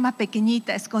un arma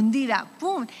pequeñita, escondida,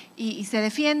 ¡pum! Y se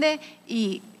defiende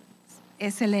y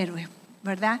es el héroe,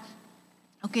 ¿verdad?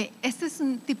 Okay, este es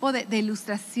un tipo de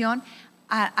ilustración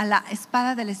a la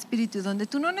espada del Espíritu, donde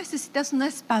tú no necesitas una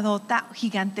espadota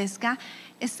gigantesca,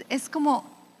 es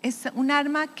un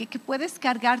arma que puedes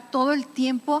cargar todo el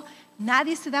tiempo,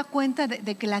 nadie se da cuenta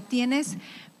de que la tienes,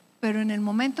 pero en el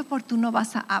momento oportuno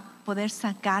vas a poder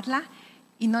sacarla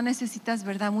y no necesitas,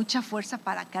 ¿verdad?, mucha fuerza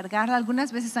para cargarla.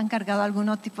 Algunas veces han cargado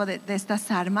algún tipo de estas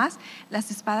armas.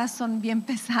 Las espadas son bien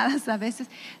pesadas a veces.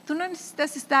 Tú no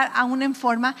necesitas estar aún en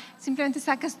forma, simplemente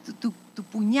sacas tu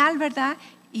puñal, ¿verdad?,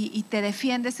 y te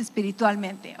defiendes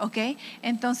espiritualmente, ¿ok?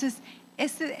 Entonces,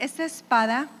 esta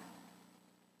espada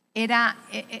era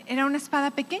una espada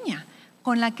pequeña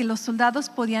con la que los soldados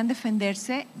podían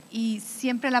defenderse y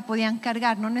siempre la podían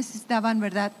cargar. No necesitaban,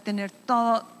 ¿verdad?, tener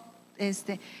todo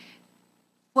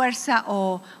fuerza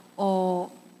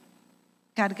o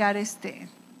cargar De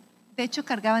hecho,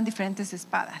 cargaban diferentes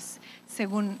espadas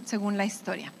según la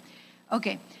historia. Ok,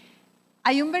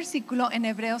 hay un versículo en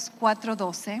Hebreos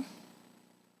 4:12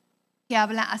 que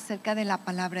habla acerca de la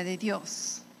palabra de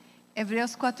Dios.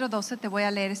 Hebreos 4:12, te voy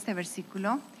a leer este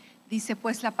versículo. Dice,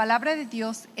 pues la palabra de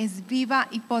Dios es viva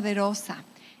y poderosa,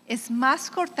 es más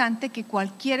cortante que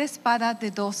cualquier espada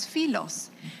de dos filos,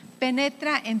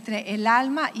 penetra entre el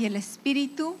alma y el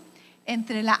espíritu,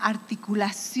 entre la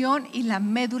articulación y la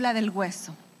médula del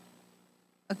hueso.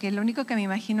 Ok, lo único que me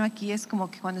imagino aquí es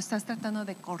como que cuando estás tratando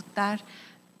de cortar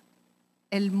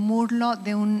el muslo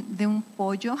de un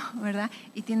pollo, ¿verdad?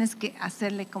 Y tienes que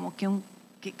hacerle como que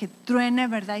que truene,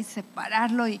 ¿verdad? Y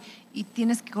separarlo y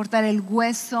tienes que cortar el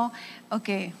hueso. Ok,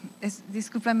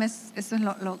 discúlpame, eso es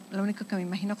lo único que me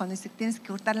imagino cuando dice tienes que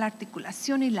cortar la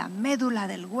articulación y la médula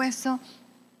del hueso.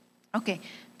 Ok,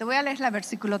 te voy a leer el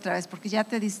versículo otra vez porque ya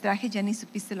te distraje, ya ni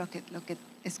supiste lo que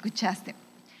escuchaste.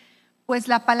 Pues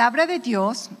la palabra de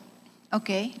Dios, ok,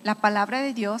 la palabra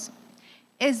de Dios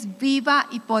es viva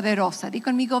y poderosa. Di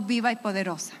conmigo, viva y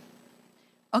poderosa.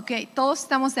 Ok, todos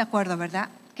estamos de acuerdo, ¿verdad?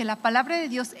 Que la palabra de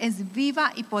Dios es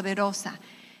viva y poderosa.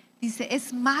 Dice,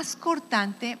 es más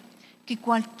cortante que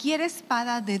cualquier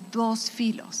espada de dos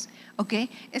filos. Ok,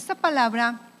 esta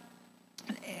palabra,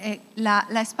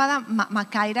 la espada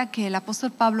macaira que el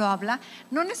apóstol Pablo habla,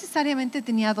 no necesariamente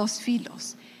tenía dos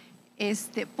filos.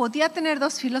 Podía tener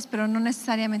dos filos, pero no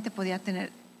necesariamente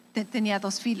tenía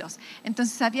dos filos.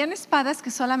 Entonces habían espadas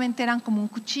que solamente eran como un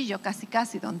cuchillo,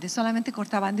 casi, donde solamente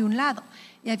cortaban de un lado.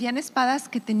 Y habían espadas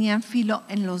que tenían filo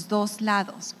en los dos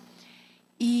lados.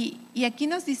 Y aquí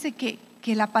nos dice que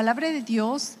la palabra de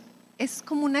Dios es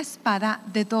como una espada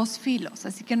de dos filos.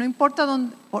 Así que no importa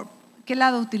por qué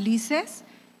lado utilices,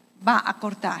 va a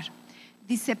cortar.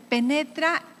 Dice,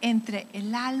 penetra entre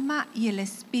el alma y el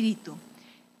espíritu,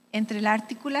 entre la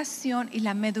articulación y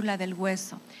la médula del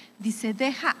hueso. Dice,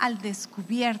 deja al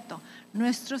descubierto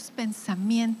nuestros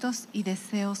pensamientos y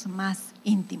deseos más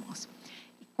íntimos.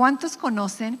 ¿Cuántos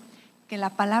conocen que la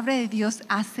palabra de Dios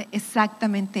hace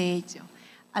exactamente ello?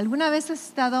 ¿Alguna vez has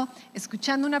estado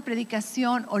escuchando una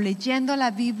predicación o leyendo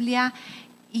la Biblia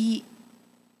y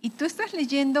tú estás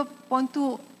leyendo,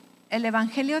 el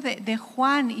Evangelio de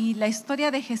Juan y la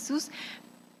historia de Jesús?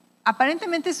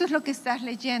 Aparentemente eso es lo que estás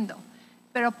leyendo,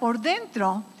 pero por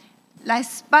dentro la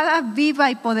espada viva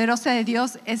y poderosa de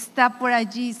Dios está por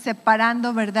allí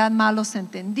separando, ¿verdad?, malos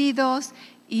entendidos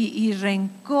y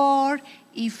rencor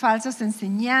y falsas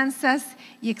enseñanzas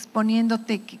y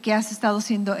exponiéndote que has estado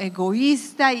siendo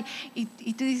egoísta y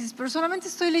tú dices, pero solamente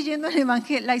estoy leyendo el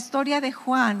Evangelio, la historia de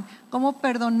Juan, cómo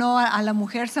perdonó a la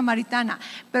mujer samaritana,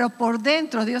 pero por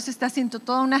dentro Dios está haciendo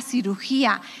toda una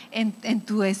cirugía en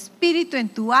tu espíritu, en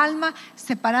tu alma,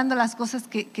 separando las cosas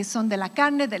que son de la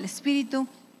carne, del espíritu.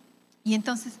 Y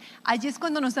entonces allí es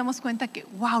cuando nos damos cuenta que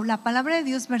wow, la palabra de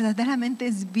Dios verdaderamente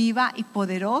es viva y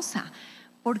poderosa,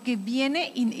 porque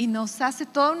viene y nos hace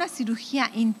toda una cirugía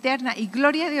interna, y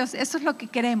gloria a Dios, eso es lo que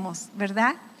queremos,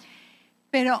 ¿verdad?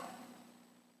 Pero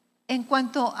en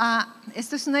cuanto a,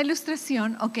 esto es una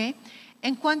ilustración, ¿ok?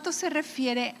 En cuanto se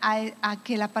refiere a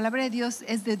que la palabra de Dios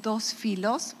es de dos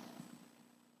filos,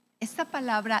 esta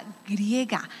palabra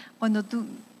griega, cuando tú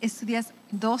estudias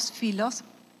dos filos,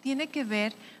 tiene que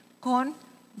ver con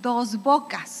dos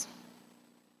bocas.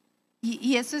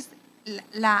 Y eso es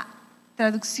la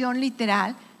traducción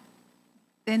literal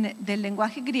del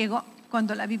lenguaje griego.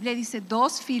 Cuando la Biblia dice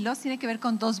dos filos, tiene que ver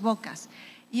con dos bocas.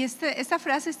 Y esta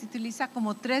frase se utiliza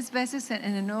como 3 veces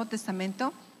en el Nuevo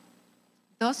Testamento.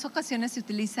 2 ocasiones se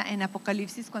utiliza en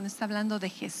Apocalipsis cuando está hablando de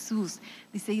Jesús.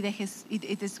 Dice, y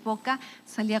de su boca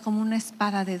salía como una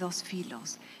espada de 2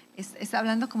 filos. Está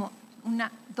hablando como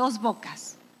dos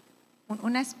bocas.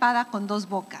 Una espada con 2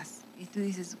 bocas. Y tú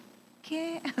dices,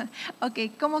 ¿qué? Ok,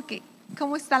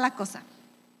 ¿cómo está la cosa?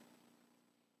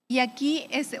 Y aquí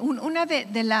es una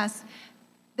de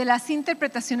las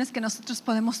interpretaciones que nosotros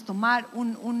podemos tomar,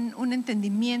 un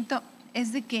entendimiento,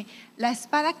 es de que la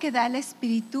espada que da el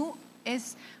Espíritu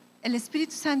es el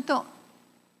Espíritu Santo.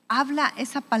 Habla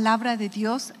esa palabra de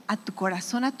Dios a tu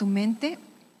corazón, a tu mente,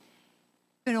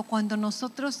 pero cuando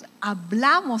nosotros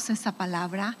hablamos esa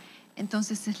palabra,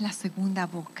 entonces es la segunda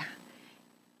boca.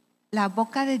 La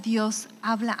boca de Dios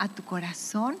habla a tu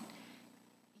corazón.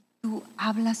 Tú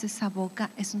hablas esa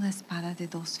boca, es una espada de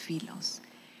dos filos.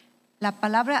 La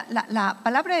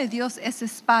palabra de Dios es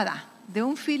espada. De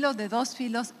un filo, de dos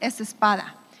filos, es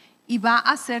espada. Y va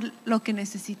a hacer lo que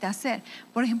necesita hacer.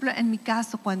 Por ejemplo, en mi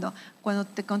caso, cuando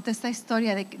te conté esta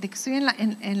historia de que estoy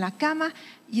en la cama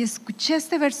y escuché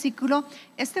este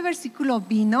versículo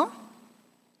vino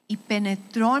y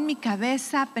penetró en mi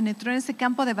cabeza, penetró en ese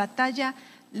campo de batalla,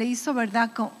 le hizo,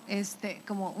 ¿verdad?,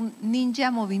 como un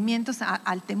ninja, movimientos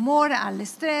al temor, al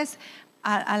estrés,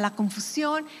 a la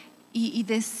confusión, y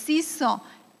deshizo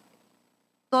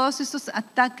todos esos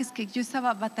ataques que yo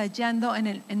estaba batallando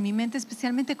en mi mente,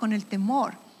 especialmente con el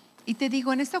temor. Y te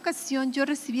digo, en esta ocasión yo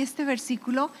recibí este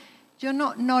versículo, yo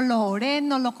no lo oré,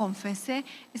 no lo confesé,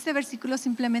 este versículo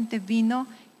simplemente vino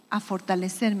a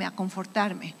fortalecerme, a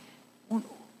confortarme.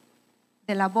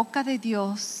 De la boca de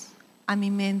Dios a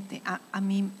mi mente, a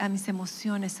mis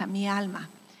emociones, a mi alma.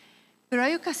 Pero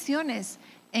hay ocasiones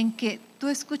en que tú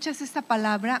escuchas esta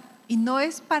palabra y no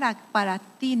es para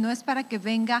ti, no es para que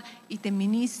venga y te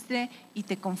ministre y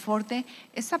te conforte.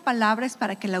 Esa palabra es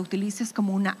para que la utilices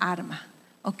como una arma,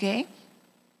 ¿ok?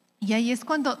 Y ahí es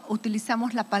cuando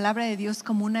utilizamos la palabra de Dios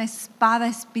como una espada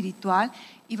espiritual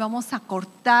y vamos a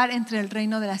cortar entre el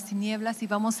reino de las tinieblas y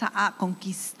vamos a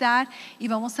conquistar y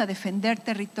vamos a defender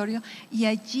territorio. Y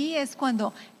allí es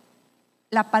cuando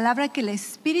la palabra que el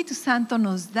Espíritu Santo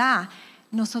nos da,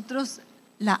 nosotros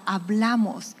la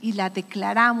hablamos y la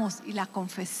declaramos y la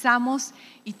confesamos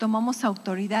y tomamos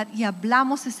autoridad y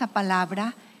hablamos esa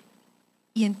palabra.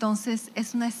 Y entonces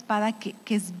es una espada que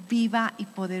es viva y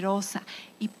poderosa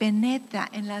y penetra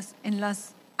en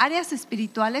las áreas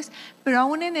espirituales, pero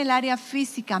aún en el área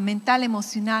física, mental,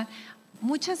 emocional.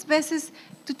 Muchas veces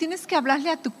tú tienes que hablarle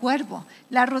a tu cuerpo.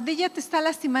 La rodilla te está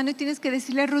lastimando y tienes que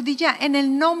decirle: rodilla, en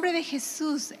el nombre de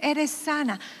Jesús eres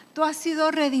sana, tú has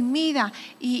sido redimida,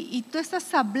 y tú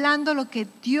estás hablando lo que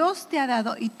Dios te ha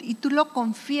dado y tú lo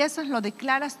confiesas, lo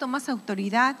declaras, tomas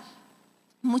autoridad.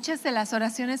 Muchas de las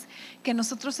oraciones que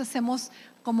nosotros hacemos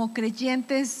como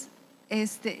creyentes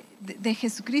de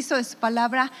Jesucristo, de su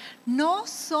palabra, no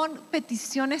son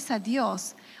peticiones a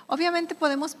Dios. Obviamente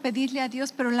podemos pedirle a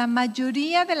Dios, pero la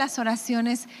mayoría de las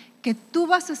oraciones que tú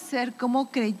vas a hacer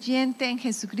como creyente en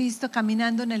Jesucristo,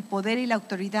 caminando en el poder y la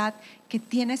autoridad que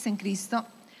tienes en Cristo,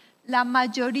 la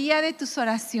mayoría de tus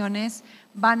oraciones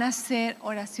van a ser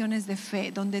oraciones de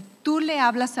fe, donde tú le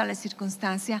hablas a la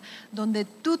circunstancia, donde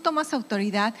tú tomas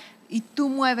autoridad y tú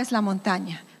mueves la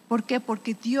montaña. ¿Por qué?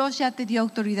 Porque Dios ya te dio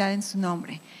autoridad en su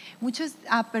nombre. Muchas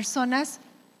personas: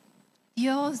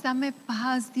 Dios, dame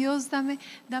paz, Dios,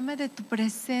 dame de tu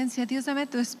presencia, Dios, dame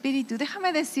tu espíritu.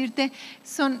 Déjame decirte,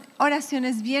 son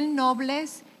oraciones bien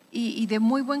nobles y de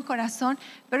muy buen corazón,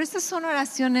 pero estas son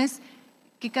oraciones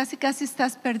que casi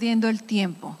estás perdiendo el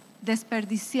tiempo,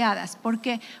 desperdiciadas. ¿Por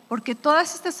qué? Porque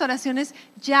todas estas oraciones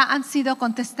ya han sido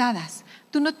contestadas.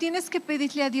 Tú no tienes que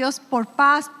pedirle a Dios por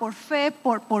paz, por fe,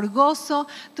 por gozo.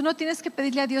 Tú no tienes que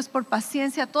pedirle a Dios por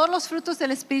paciencia. Todos los frutos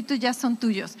del Espíritu ya son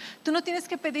tuyos. Tú no tienes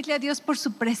que pedirle a Dios por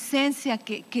su presencia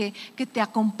que te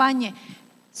acompañe.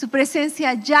 Su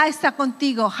presencia ya está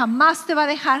contigo, jamás te va a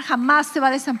dejar, jamás te va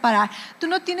a desamparar. Tú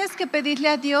no tienes que pedirle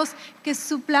a Dios que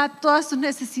supla todas tus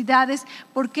necesidades,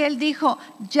 porque Él dijo: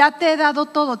 ya te he dado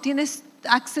todo, tienes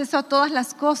acceso a todas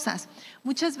las cosas.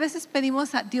 Muchas veces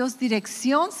pedimos a Dios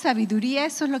dirección, sabiduría.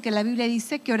 Eso es lo que la Biblia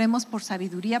dice, que oremos por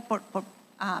sabiduría,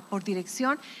 por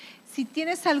dirección. Si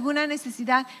tienes alguna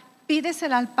necesidad,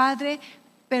 pídesela al Padre,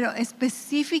 pero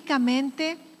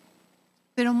específicamente,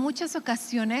 pero muchas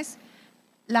ocasiones,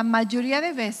 la mayoría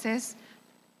de veces,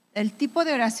 el tipo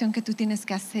de oración que tú tienes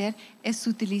que hacer es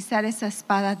utilizar esa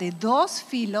espada de dos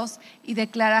filos y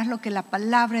declarar lo que la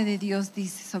palabra de Dios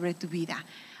dice sobre tu vida.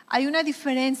 Hay una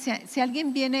diferencia. Si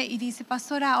alguien viene y dice: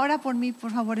 pastora, ora por mí,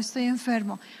 por favor, estoy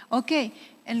enfermo. Ok,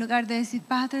 en lugar de decir: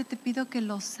 Padre, te pido que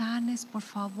lo sanes, por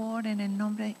favor, en el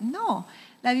nombre de... No,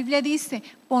 la Biblia dice: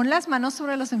 pon las manos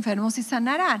sobre los enfermos y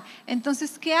sanarán.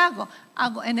 Entonces, ¿qué hago?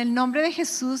 En el nombre de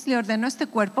Jesús le ordeno a este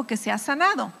cuerpo que sea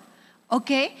sanado.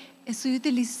 Ok, estoy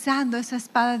utilizando esa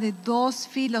espada de dos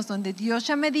filos, donde Dios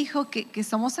ya me dijo que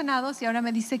somos sanados y ahora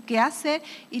me dice qué hacer,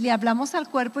 y le hablamos al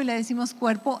cuerpo y le decimos: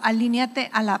 cuerpo, alíñate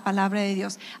a la palabra de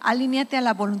Dios, alíñate a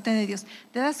la voluntad de Dios.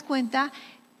 ¿Te das cuenta?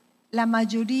 La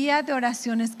mayoría de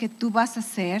oraciones que tú vas a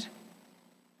hacer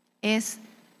es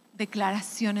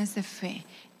declaraciones de fe,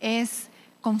 es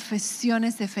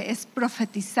confesiones de fe, es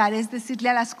profetizar, es decirle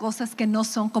a las cosas que no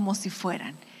son como si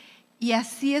fueran. Y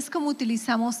así es como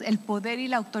utilizamos el poder y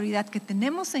la autoridad que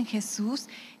tenemos en Jesús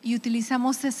y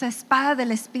utilizamos esa espada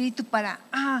del Espíritu para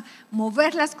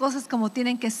mover las cosas como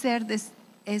tienen que ser,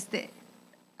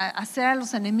 hacer a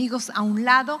los enemigos a un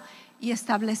lado y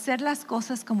establecer las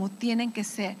cosas como tienen que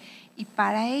ser. Y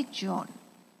para ello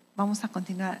vamos a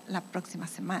continuar la próxima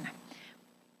semana,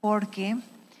 porque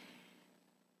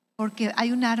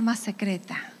hay un arma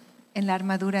secreta en la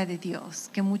armadura de Dios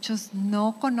que muchos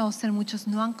no conocen, muchos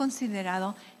no han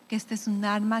considerado que este es un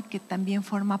arma que también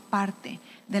forma parte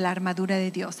de la armadura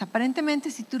de Dios.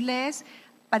 Aparentemente, si tú lees,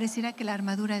 pareciera que la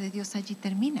armadura de Dios allí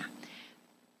termina,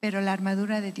 pero la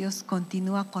armadura de Dios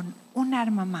continúa con un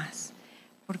arma más,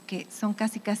 porque son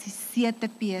casi 7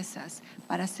 piezas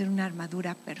para hacer una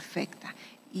armadura perfecta.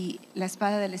 Y la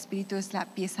espada del Espíritu es la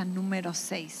pieza número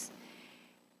 6.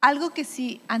 Algo que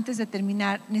sí, antes de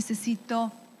terminar,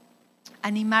 necesito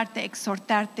animarte,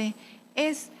 exhortarte,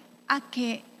 es a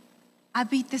que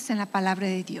habites en la palabra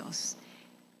de Dios.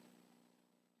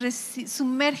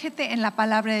 Sumérgete en la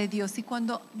palabra de Dios. Y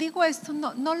cuando digo esto,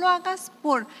 no lo hagas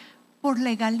por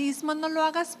legalismo, no lo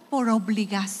hagas por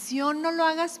obligación, no lo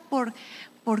hagas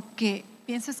porque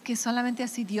piensas que solamente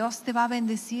así Dios te va a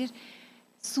bendecir.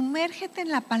 Sumérgete en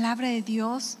la palabra de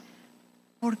Dios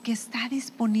porque está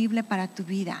disponible para tu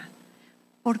vida,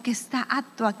 porque está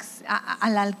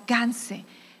al alcance.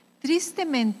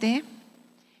 Tristemente,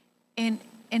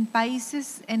 en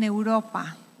países en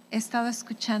Europa, he estado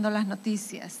escuchando las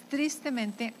noticias,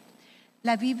 tristemente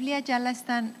la Biblia ya la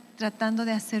están tratando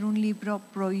de hacer un libro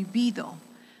prohibido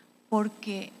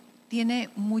porque tiene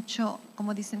mucho,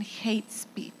 como dicen, hate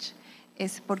speech.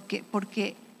 Es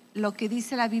porque lo que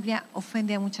dice la Biblia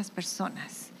ofende a muchas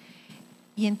personas.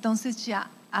 Y entonces ya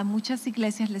a muchas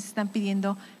iglesias les están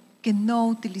pidiendo que no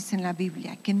utilicen la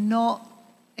Biblia, que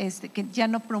ya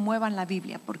no promuevan la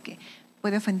Biblia porque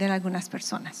puede ofender a algunas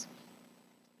personas.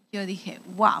 Yo dije,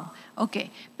 wow, ok,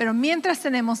 pero mientras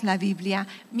tenemos la Biblia,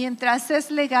 mientras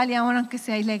es legal y aún aunque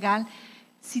sea ilegal,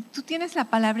 si tú tienes la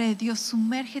palabra de Dios,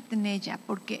 sumérgete en ella,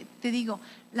 porque te digo,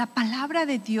 la palabra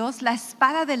de Dios, la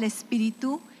espada del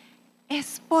Espíritu,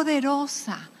 es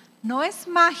poderosa, no es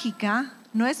mágica,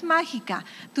 no es mágica.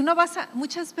 Tú no vas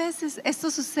muchas veces esto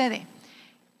sucede.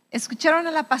 Escucharon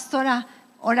a la pastora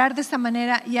orar de esa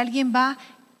manera y alguien va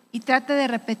y trata de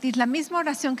repetir la misma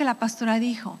oración que la pastora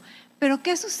dijo. Pero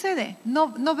 ¿qué sucede?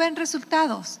 No ven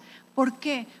resultados. ¿Por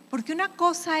qué? Porque una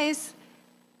cosa es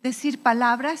decir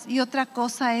palabras y otra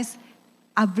cosa es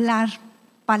hablar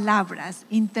palabras,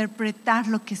 interpretar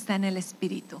lo que está en el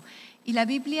Espíritu. Y la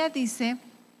Biblia dice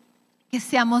que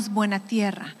seamos buena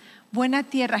tierra. Buena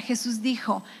tierra, Jesús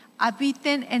dijo,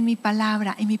 habiten en mi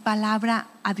palabra y mi palabra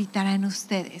habitará en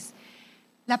ustedes.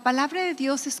 La palabra de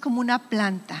Dios es como una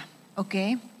planta, ¿ok?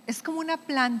 Es como una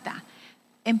planta.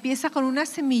 Empieza con una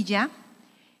semilla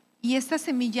y esta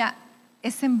semilla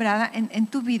es sembrada en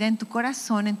tu vida, en tu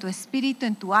corazón, en tu espíritu,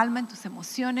 en tu alma, en tus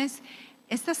emociones.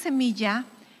 Esta semilla,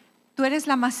 tú eres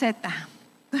la maceta,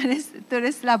 tú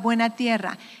eres la buena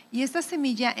tierra y esta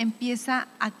semilla empieza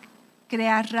a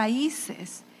crear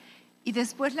raíces. Y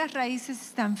después las raíces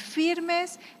están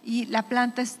firmes y la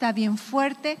planta está bien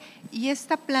fuerte y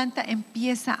esta planta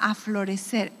empieza a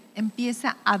florecer,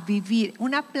 empieza a vivir.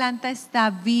 Una planta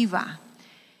está viva.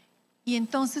 Y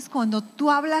entonces cuando tú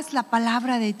hablas la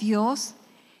palabra de Dios,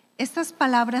 estas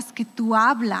palabras que tú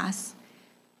hablas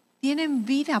tienen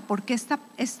vida porque esta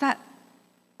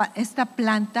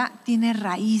planta tiene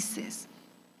raíces.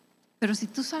 Pero si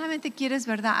tú solamente quieres,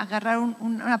 ¿verdad?, agarrar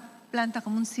una planta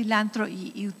como un cilantro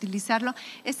y utilizarlo,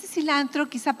 este cilantro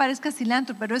quizá parezca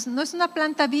cilantro, pero no es una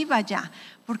planta viva ya,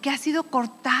 porque ha sido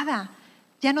cortada,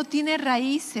 ya no tiene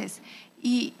raíces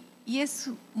y es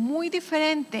muy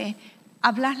diferente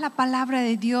hablar la palabra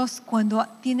de Dios cuando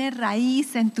tiene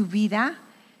raíz en tu vida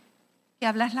que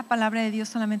hablar la palabra de Dios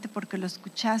solamente porque lo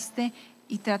escuchaste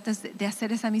y tratas de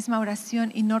hacer esa misma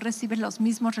oración y no recibes los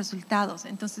mismos resultados.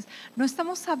 Entonces, no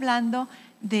estamos hablando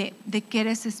de que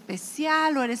eres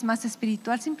especial o eres más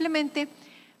espiritual. Simplemente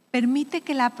permite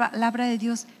que la palabra de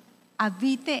Dios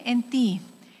habite en ti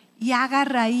y haga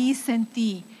raíz en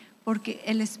ti, porque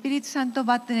el Espíritu Santo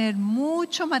va a tener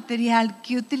mucho material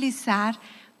que utilizar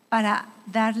para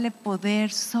darle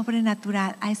poder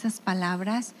sobrenatural a esas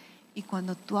palabras. Y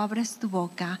cuando tú abres tu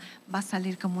boca, va a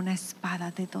salir como una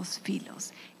espada de 2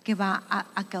 filos que va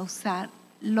a causar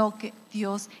lo que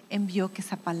Dios envió que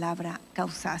esa palabra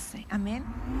causase. Amén.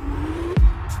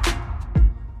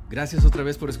 Gracias otra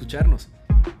vez por escucharnos.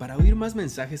 Para oír más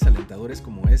mensajes alentadores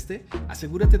como este,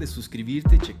 asegúrate de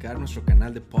suscribirte y checar nuestro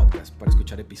canal de podcast para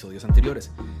escuchar episodios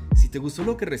anteriores. Si te gustó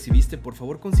lo que recibiste, por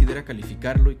favor considera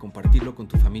calificarlo y compartirlo con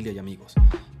tu familia y amigos.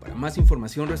 Para más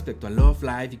información respecto a Love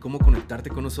Life y cómo conectarte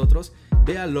con nosotros,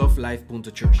 ve a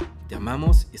lovelife.church. Te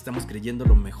amamos y estamos creyendo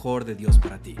lo mejor de Dios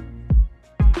para ti.